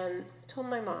 And I told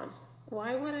my mom,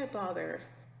 why would I bother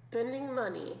spending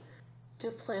money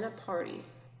to plan a party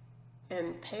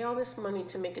and pay all this money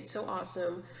to make it so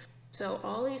awesome so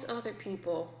all these other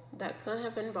people that couldn't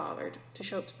have been bothered to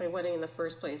show up to my wedding in the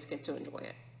first place get to enjoy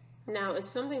it? Now, it's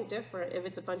something different if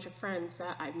it's a bunch of friends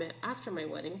that I met after my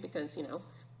wedding because,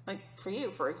 like for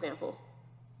you, for example,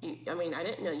 I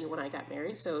didn't know you when I got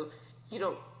married, so you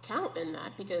don't count in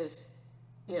that because,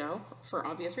 for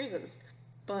obvious reasons.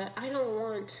 But I don't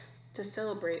want to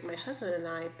celebrate my husband and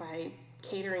I by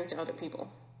catering to other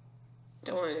people.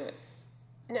 Don't want to do it.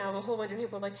 Now, a whole bunch of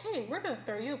people are like, hey, we're going to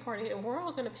throw you a party and we're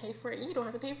all going to pay for it. You don't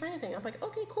have to pay for anything. I'm like,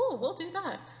 okay, cool, we'll do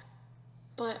that.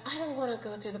 But I don't want to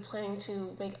go through the planning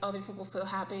to make other people feel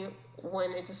happy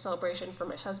when it's a celebration for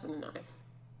my husband and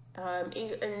I.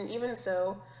 And even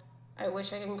so, I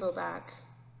wish I can go back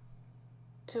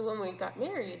to when we got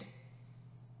married.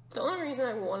 The only reason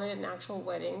I wanted an actual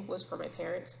wedding was for my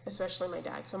parents, especially my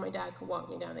dad, so my dad could walk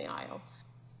me down the aisle.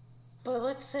 But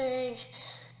let's say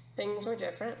things were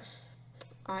different.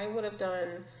 I would have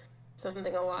done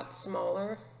something a lot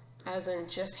smaller, as in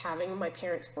just having my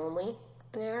parents only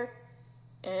there,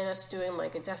 and us doing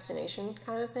like a destination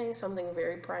kind of thing, something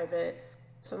very private,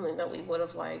 something that we would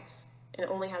have liked, and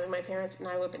only having my parents, and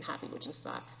I would have been happy with just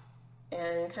that.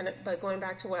 And but going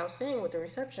back to what I was saying with the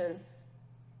reception,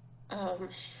 um,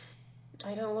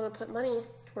 I don't want to put money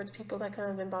towards people that kind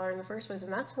of been bothered in the first place,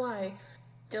 and that's why,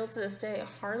 still to this day,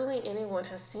 hardly anyone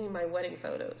has seen my wedding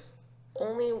photos.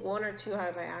 Only one or two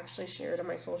have I actually shared on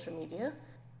my social media,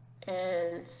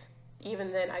 and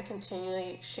even then, I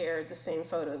continually shared the same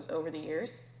photos over the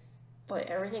years. But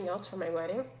everything else from my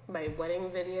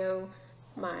wedding video,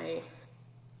 my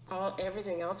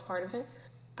everything else part of it,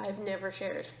 I've never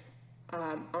shared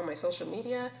on my social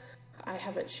media. I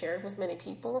haven't shared with many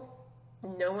people.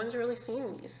 No one's really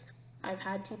seen these. I've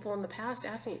had people in the past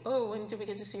ask me, "Oh, when did we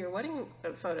get to see your wedding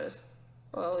photos?"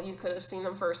 Well, you could have seen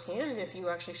them firsthand if you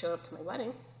actually showed up to my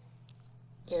wedding.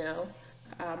 You know,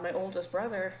 my oldest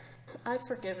brother, I've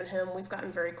forgiven him. We've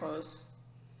gotten very close,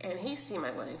 and he's seen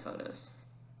my wedding photos.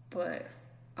 But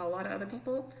a lot of other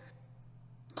people,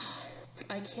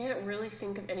 I can't really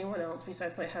think of anyone else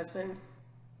besides my husband,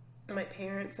 my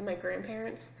parents, and my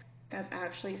grandparents that have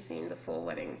actually seen the full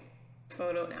wedding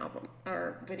photo and album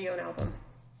or video and album.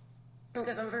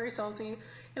 Because I'm very salty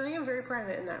and I am very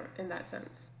private in that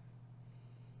sense.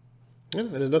 Yeah,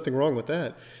 and there's nothing wrong with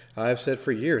that. I've said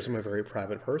for years I'm a very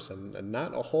private person, and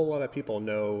not a whole lot of people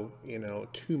know,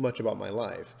 too much about my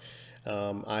life.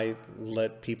 I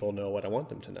let people know what I want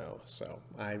them to know. So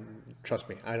trust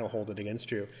me, I don't hold it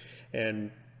against you.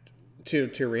 And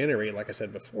to reiterate, like I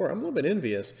said before, I'm a little bit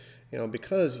envious,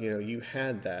 because you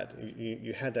had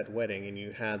that wedding and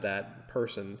you had that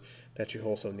person that you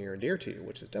hold so near and dear to you,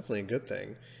 which is definitely a good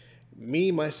thing.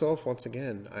 Me myself, once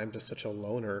again, I'm just such a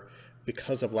loner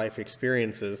because of life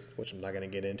experiences, which I'm not going to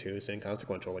get into. It's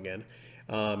inconsequential again.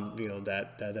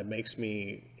 That makes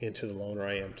me into the loner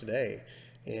I am today,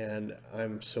 and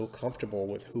I'm so comfortable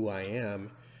with who I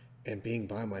am, and being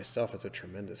by myself is a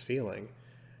tremendous feeling.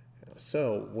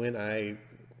 So when I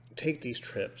take these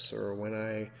trips or when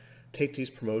I take these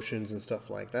promotions and stuff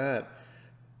like that,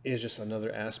 is just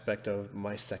another aspect of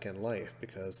my second life,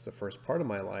 because the first part of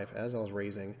my life, as I was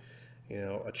raising,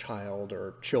 a child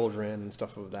or children and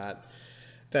stuff of that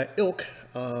ilk,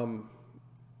 I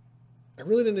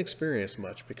really didn't experience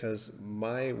much because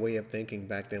my way of thinking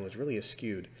back then was really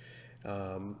askewed.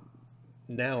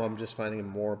 Now I'm just finding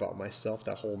more about myself,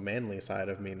 that whole manly side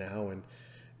of me now, and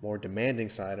more demanding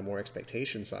side and more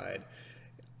expectation side.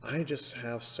 I just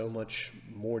have so much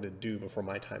more to do before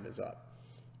my time is up.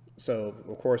 So,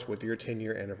 of course, with your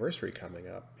 10-year anniversary coming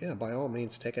up, yeah, by all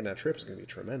means, taking that trip is going to be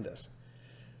tremendous.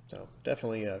 So,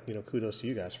 definitely, kudos to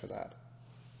you guys for that.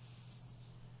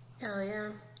 Hell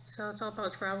yeah. So it's all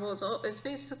about travel. It's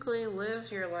basically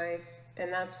live your life,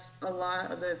 and that's a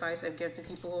lot of the advice I've given to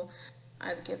people.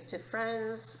 I've given to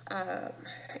friends.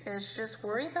 It's just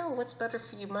worry about what's better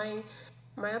for you.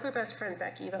 My other best friend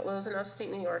Becky, that lives in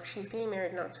upstate New York, she's getting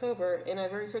married in October, and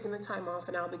I've already taken the time off,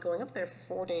 and I'll be going up there for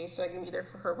 4 days so I can be there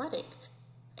for her wedding.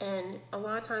 And a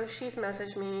lot of times she's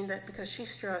messaged me that because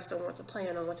she's stressed on what to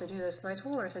plan, on what to do this, and I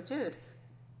told her, I said, dude,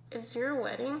 it's your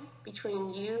wedding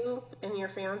between you and your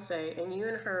fiance, and you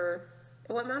and her,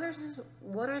 What matters is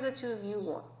what are the two of you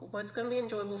want? What's going to be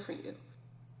enjoyable for you?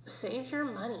 Save your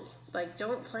money. Like,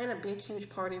 don't plan a big, huge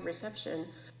party reception.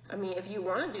 I mean, if you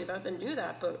want to do that, then do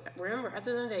that. But remember, at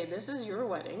the end of the day, this is your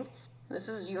wedding. This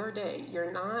is your day.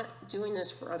 You're not doing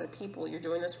this for other people. You're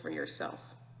doing this for yourself.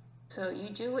 So you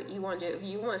do what you want to do. If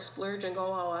you want to splurge and go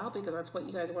all out because that's what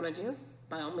you guys want to do,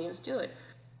 by all means do it.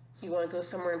 You want to go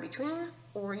somewhere in between,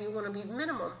 or you want to be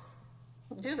minimum,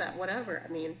 do that, whatever.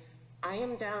 I mean, I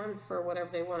am down for whatever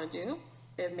they want to do.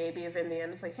 It maybe if in the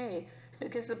end it's like, hey,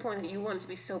 it gets to the point that you want it to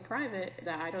be so private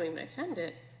that I don't even attend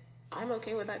it, I'm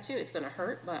okay with that too. It's going to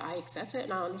hurt, but I accept it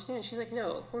and I understand. She's like,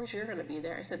 no, of course you're going to be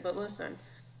there. I said, but listen,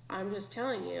 I'm just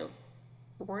telling you,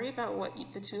 worry about what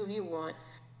the two of you want.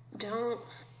 Don't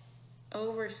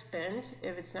overspend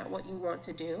if it's not what you want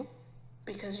to do,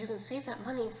 because you can save that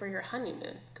money for your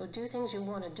honeymoon. Go do things you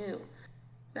want to do.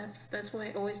 That's why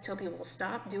I always tell people,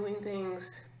 stop doing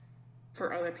things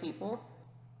for other people.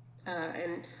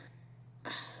 And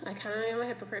I kind of am a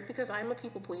hypocrite because I'm a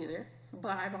people pleaser,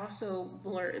 but I've also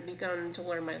begun to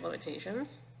learn my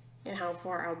limitations and how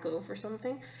far I'll go for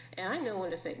something, and I know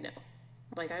when to say no.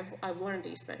 Like I've learned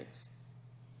these things,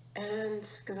 and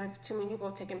because I've too many people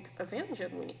have taken advantage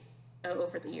of me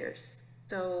over the years.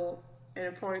 So at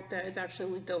a point that it's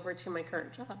actually leaked over to my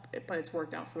current job, but it's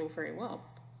worked out for me very well.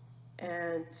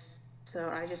 And so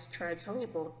I just try to tell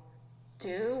people,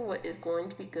 do what is going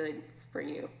to be good for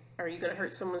you. Are you going to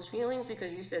hurt someone's feelings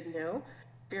because you said no?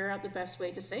 Figure out the best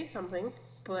way to say something.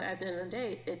 But at the end of the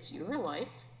day, it's your life.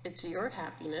 It's your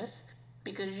happiness.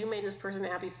 Because you made this person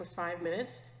happy for 5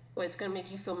 minutes, but it's going to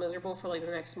make you feel miserable for like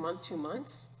the next month, 2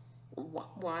 months.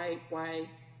 Why?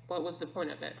 What was the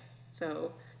point of it?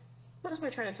 So that's what I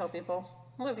try to tell people.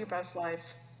 Live your best life.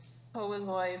 Hoe is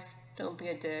life. Don't be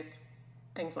a dick.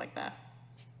 Things like that.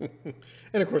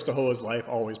 And of course, the hoe is life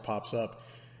always pops up.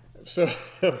 So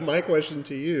my question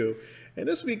to you, and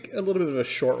this will be a little bit of a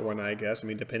short one, I guess. I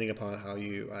mean, depending upon how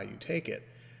you take it.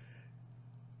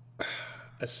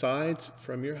 Aside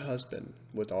from your husband,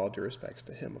 with all due respects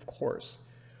to him, of course,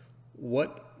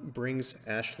 what brings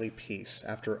Ashley peace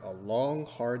after a long,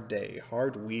 hard day,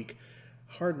 hard week,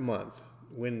 hard month,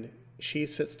 when she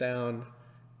sits down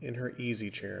in her easy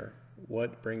chair?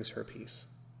 What brings her peace?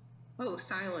 Oh,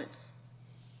 silence.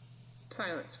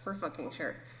 Silence, for fucking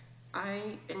sure.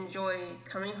 I enjoy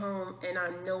coming home and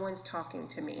no one's talking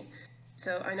to me.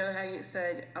 So I know how you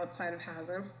said outside of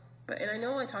Hazem, and I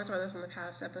know I talked about this in the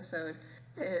past episode,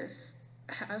 is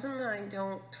Hazem and I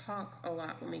don't talk a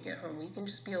lot when we get home. We can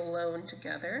just be alone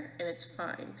together and it's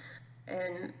fine.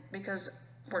 And because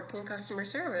working in customer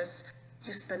service,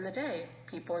 you spend the day,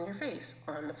 people in your face,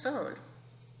 on the phone.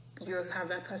 You have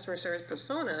that customer service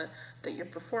persona that you're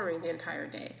performing the entire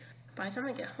day. By the time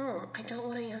I get home, I don't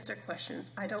want to answer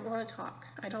questions. I don't want to talk.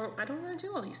 I don't want to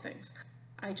do all these things.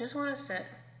 I just want to sit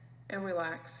and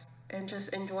relax and just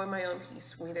enjoy my own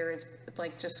peace. Whether it's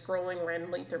like just scrolling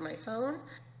randomly through my phone,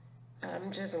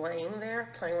 just laying there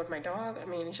playing with my dog. I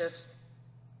mean, it's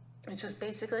just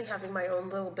basically having my own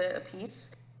little bit of peace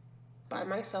by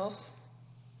myself.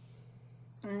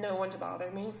 No one to bother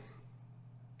me,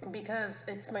 because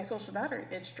it's my social battery.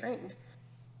 It's drained.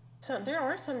 So there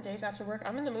are some days after work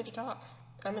I'm in the mood to talk.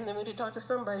 I'm in the mood to talk to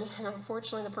somebody, and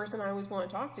unfortunately, the person I always want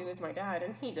to talk to is my dad,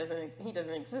 and he doesn't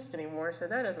exist anymore, so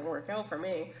that doesn't work out for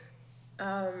me.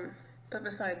 But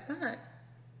besides that,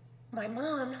 my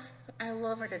mom, I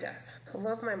love her to death. I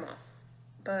love my mom,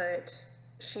 but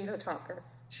she's a talker.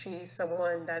 She's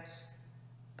someone that's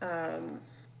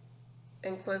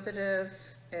inquisitive,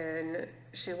 and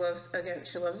she loves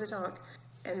to talk,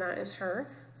 and that is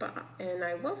her. And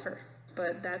I love her.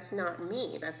 But that's not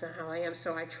me. That's not how I am.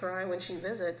 So I try, when she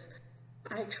visits,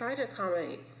 I try to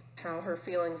accommodate how her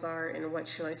feelings are and what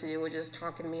she likes to do, which is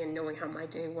talking to me and knowing how my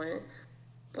day went.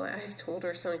 But I've told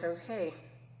her so many times, hey,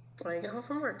 when I get home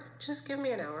from work, just give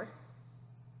me an hour.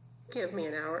 Give me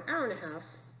an hour, hour and a half.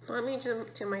 Let me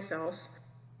to myself.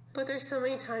 But there's so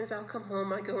many times I'll come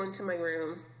home, I go into my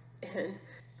room, and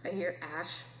I hear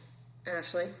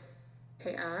Ashley,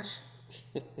 hey Ash.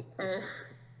 And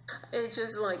it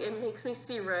just like, it makes me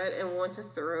see red and want to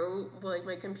throw like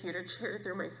my computer chair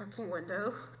through my fucking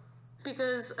window.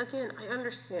 Because again, I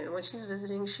understand when she's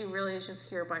visiting, she really is just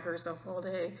here by herself all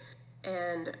day.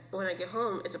 And when I get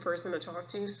home, it's a person to talk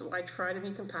to, so I try to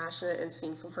be compassionate and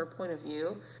see from her point of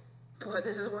view. But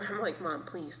this is where I'm like, Mom,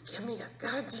 please give me a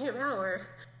goddamn hour,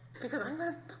 because I'm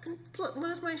gonna fucking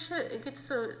lose my shit. It gets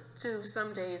to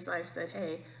some days I've said,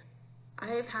 hey,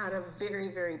 I've had a very,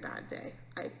 very bad day.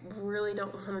 I really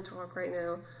don't want to talk right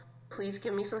now. Please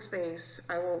give me some space.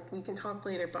 We can talk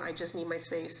later, but I just need my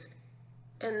space.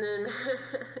 And then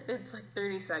it's like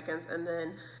 30 seconds, and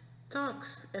then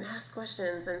talks and asks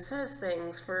questions and says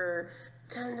things for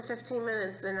 10 to 15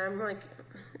 minutes, and I'm like,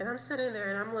 and I'm sitting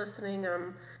there and I'm listening,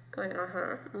 I'm going,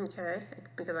 okay,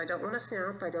 because I don't want to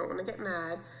snap, I don't want to get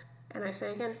mad, and I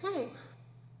say again, hey,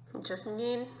 just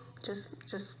need, just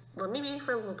let me be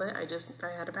for a little bit,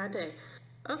 I had a bad day.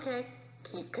 Okay,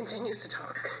 continues to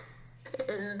talk.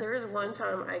 And there was one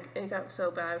time it got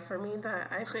so bad for me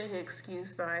that I made an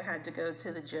excuse that I had to go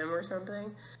to the gym or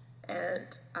something, and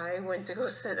I went to go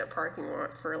sit at a parking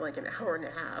lot for like an hour and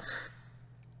a half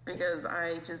because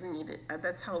I just needed.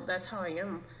 That's how I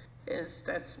am.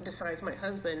 That's besides my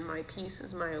husband, my peace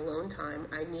is my alone time.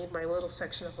 I need my little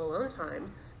section of alone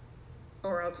time,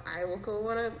 or else I will go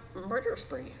on a murder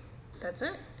spree. That's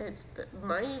it.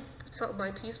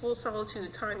 My peaceful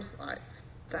solitude time slot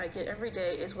that I get every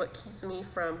day is what keeps me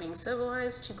from being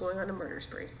civilized to going on a murder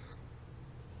spree.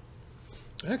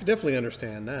 I could definitely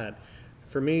understand that.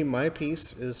 For me, my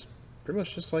piece is pretty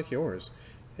much just like yours.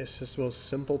 It's just the most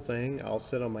simple thing. I'll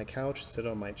sit on my couch, sit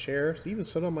on my chair, even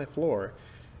sit on my floor,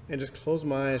 and just close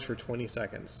my eyes for 20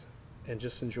 seconds and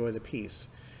just enjoy the peace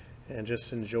and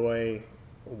just enjoy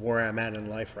where I'm at in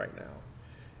life right now.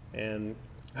 And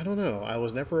I don't know, I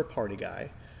was never a party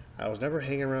guy. I was never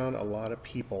hanging around a lot of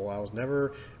people. I was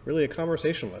never really a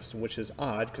conversationalist, which is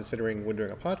odd considering we're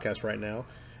doing a podcast right now.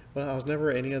 But I was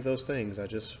never any of those things. I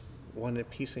just wanted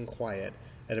peace and quiet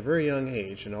at a very young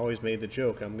age and always made the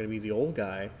joke I'm going to be the old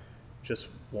guy just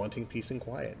wanting peace and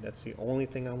quiet. That's the only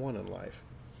thing I want in life.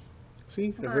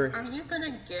 See? Are you going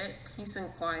to get peace and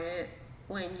quiet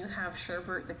when you have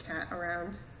Sherbert the cat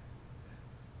around?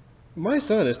 My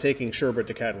son is taking Sherbert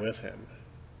the cat with him.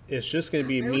 It's just going to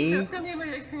be me. That's going to be my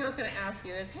next thing I was going to ask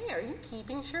you is, hey, are you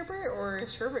keeping Sherbert or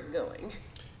is Sherbert going?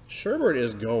 Sherbert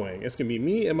is going. It's going to be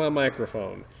me and my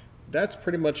microphone. That's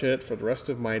pretty much it for the rest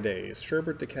of my days.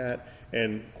 Sherbert the cat,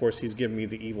 and of course he's giving me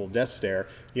the evil death stare.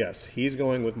 Yes, he's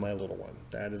going with my little one.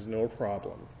 That is no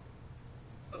problem.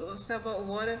 So, but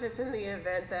what if it's in the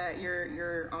event that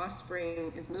your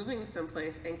offspring is moving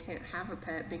someplace and can't have a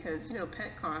pet because,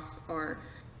 pet costs are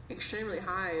extremely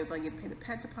high. Like, you have to pay the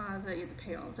pet deposit, you have to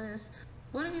pay all this.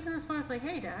 What if he's in the spot? It's like,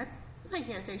 hey, Dad, I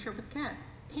can't take Sherbert the cat.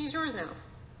 He's yours now.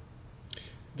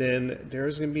 Then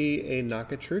there's going to be a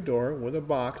knock at your door with a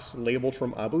box labeled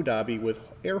from Abu Dhabi with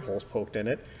air holes poked in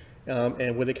it,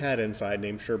 and with a cat inside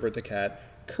named Sherbert the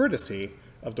cat, courtesy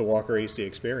of the Walker AC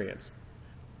Experience.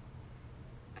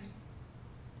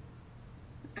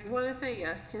 I want to say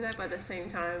yes to that, but at the same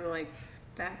time, like,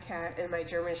 that cat and my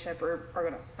German Shepherd are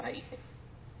going to fight.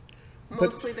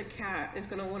 Mostly the cat is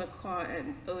going to want to claw at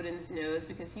Odin's nose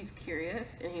because he's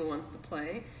curious and he wants to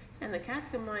play. And the cat's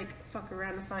going to, fuck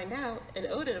around and find out. And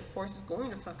Odin, of course, is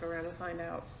going to fuck around and find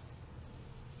out.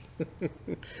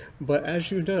 But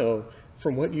as you know,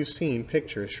 from what you've seen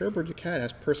pictures, Sherbert the cat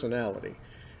has personality.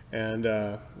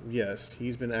 And yes,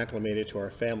 he's been acclimated to our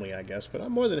family, I guess, but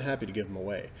I'm more than happy to give him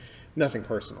away. Nothing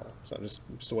personal. So just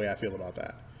the way I feel about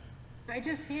that. I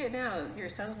just see it now. Your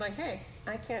son's like, hey,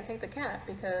 I can't take the cat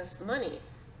because money.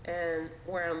 And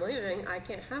where I'm living, I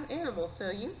can't have animals, so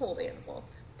you hold animal.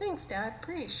 Thanks, Dad.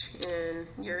 Preach. And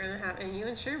you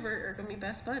and Sherbert are gonna be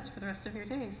best buds for the rest of your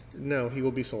days. No, he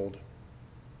will be sold.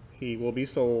 He will be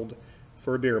sold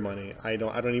for beer money. I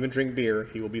don't even drink beer.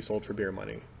 He will be sold for beer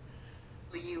money.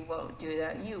 You won't do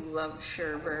that. You love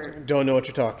Sherbert. Don't know what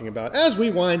you're talking about. As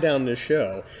we wind down this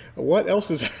show, what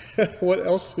else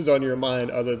is on your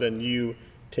mind other than you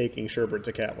taking Sherbert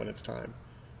the cat when it's time?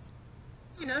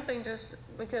 Nothing, just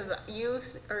because you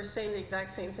are saying the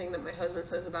exact same thing that my husband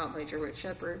says about my German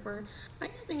Shepherd, where I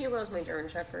don't think he loves my German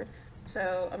Shepherd.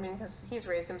 So, because he's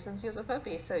raised him since he was a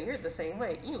puppy, so you're the same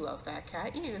way. You love that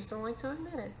cat, you just don't like to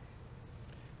admit it.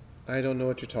 I don't know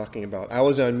what you're talking about. I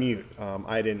was on mute.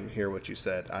 I didn't hear what you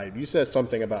said. You said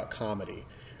something about comedy.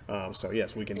 So,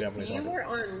 yes, we can definitely talk about it. If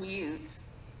you were about on mute,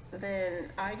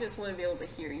 then I just want to be able to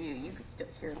hear you. You could still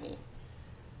hear me.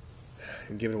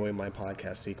 Giving away my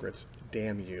podcast secrets.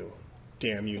 Damn you.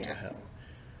 Damn you to hell.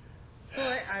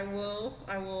 But I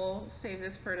will save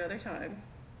this for another time.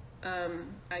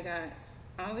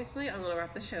 Obviously, I'm going to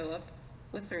wrap the show up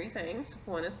with 3 things.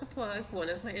 One is the plug, one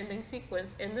is my ending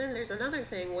sequence, and then there's another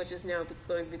thing which is now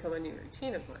going to become a new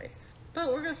routine of mine.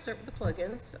 But we're going to start with the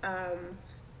plugins.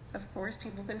 Of course,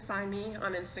 people can find me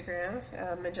on Instagram,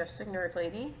 Majestic Nerd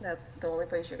Lady. That's the only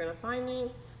place you're going to find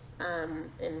me.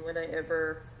 And when I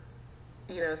ever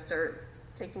start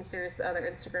taking serious the other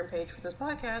Instagram page for this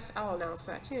podcast, I'll announce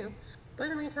that too. But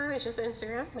in the meantime, it's just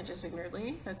Instagram, Majestic Nerd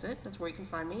Lady. That's it. That's where you can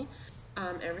find me.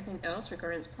 Everything else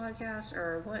regarding this podcast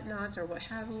or whatnots or what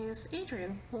have yous,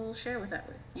 Adrian will share that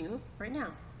with you right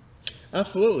now.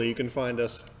 Absolutely. You can find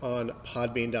us on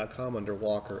podbean.com under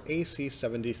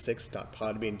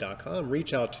walkerac76.podbean.com.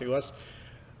 Reach out to us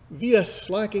via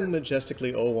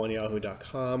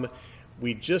slackingmajestically01yahoo.com.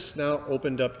 We just now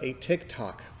opened up a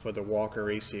TikTok for the Walker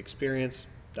AC Experience.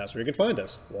 That's where you can find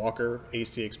us, Walker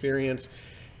AC Experience.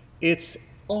 It's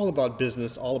all about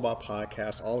business, all about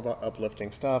podcasts, all about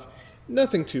uplifting stuff.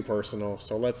 Nothing too personal,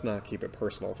 so let's not keep it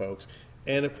personal, folks.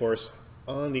 And of course,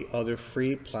 on the other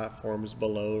free platforms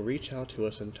below, reach out to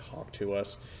us and talk to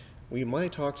us. We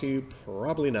might talk to you,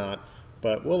 probably not,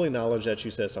 but we'll acknowledge that you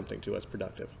said something to us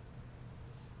productive.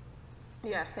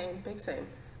 Yeah, same, big same.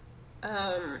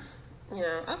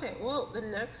 Okay, well, the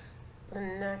next,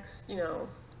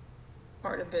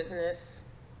 part of business,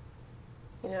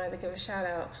 I have to give a shout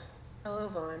out. Hello,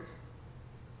 Vaughn.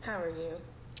 How are you?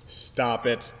 Stop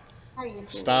it. How you doing,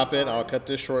 Stop it. I'll Vaughn? cut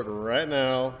this short right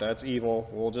now. That's evil.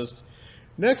 We'll just.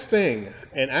 Next thing.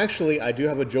 And actually, I do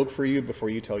have a joke for you before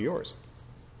you tell yours.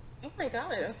 Oh my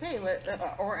God. Okay.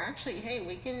 Or actually, hey,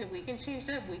 we can change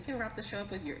that. We can wrap the show up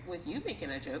with you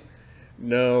making a joke.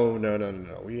 No, no, no,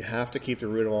 no, no. We have to keep the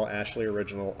root of all Ashley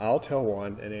original. I'll tell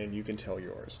one, and then you can tell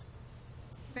yours.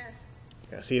 Okay.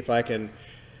 Yeah, see if I can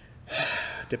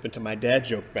dip into my dad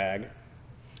joke bag.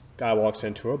 Guy walks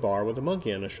into a bar with a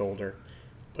monkey on his shoulder.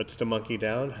 Puts the monkey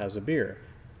down, has a beer.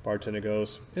 Bartender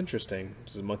goes, interesting.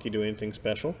 Does the monkey do anything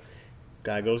special?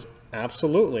 Guy goes,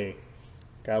 absolutely.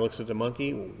 Guy looks at the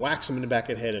monkey, whacks him in the back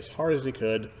of the head as hard as he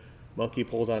could. Monkey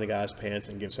pulls on the guy's pants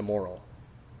and gives him oral.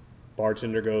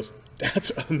 Bartender goes, that's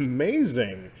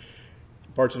amazing.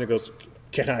 Bartender goes,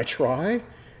 can I try?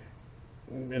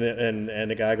 And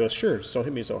the guy goes, sure, just don't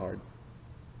hit me so hard.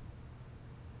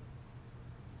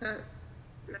 No.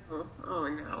 Oh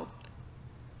no.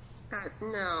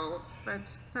 No.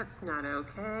 That's not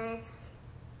okay.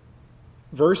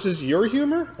 Versus your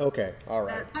humor? Okay, all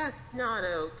right. That's not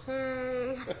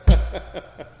okay.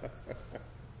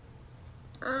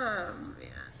 Oh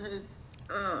man.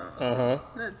 Uh-huh.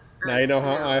 That, Now you know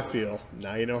that's how I no. feel.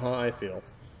 Now you know how I feel.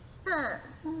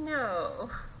 No.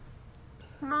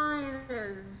 Mine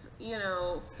is,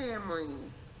 family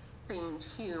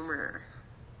themed humor.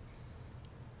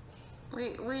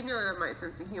 We know that my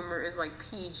sense of humor is like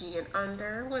PG and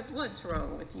under. What's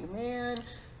wrong with you, man?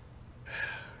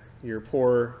 Your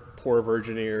poor, poor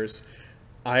virgin ears.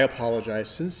 I apologize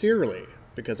sincerely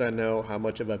because I know how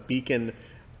much of a beacon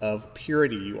of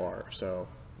purity you are. So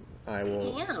I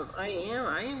will. I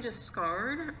am just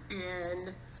scarred,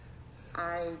 and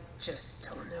I just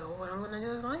don't know what I'm gonna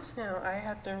do with life now. I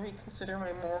have to reconsider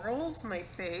my morals, my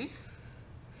faith.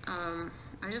 I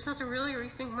just have to really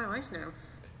rethink my life now.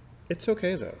 It's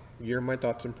okay though. You're my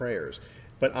thoughts and prayers.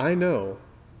 But I know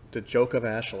the joke of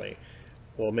Ashley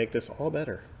will make this all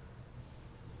better.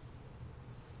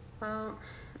 Well,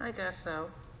 I guess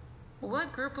so.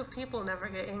 What group of people never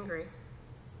get angry?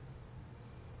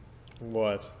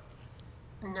 What?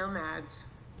 Nomads.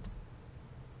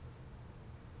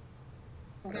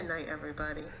 Good night,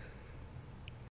 everybody.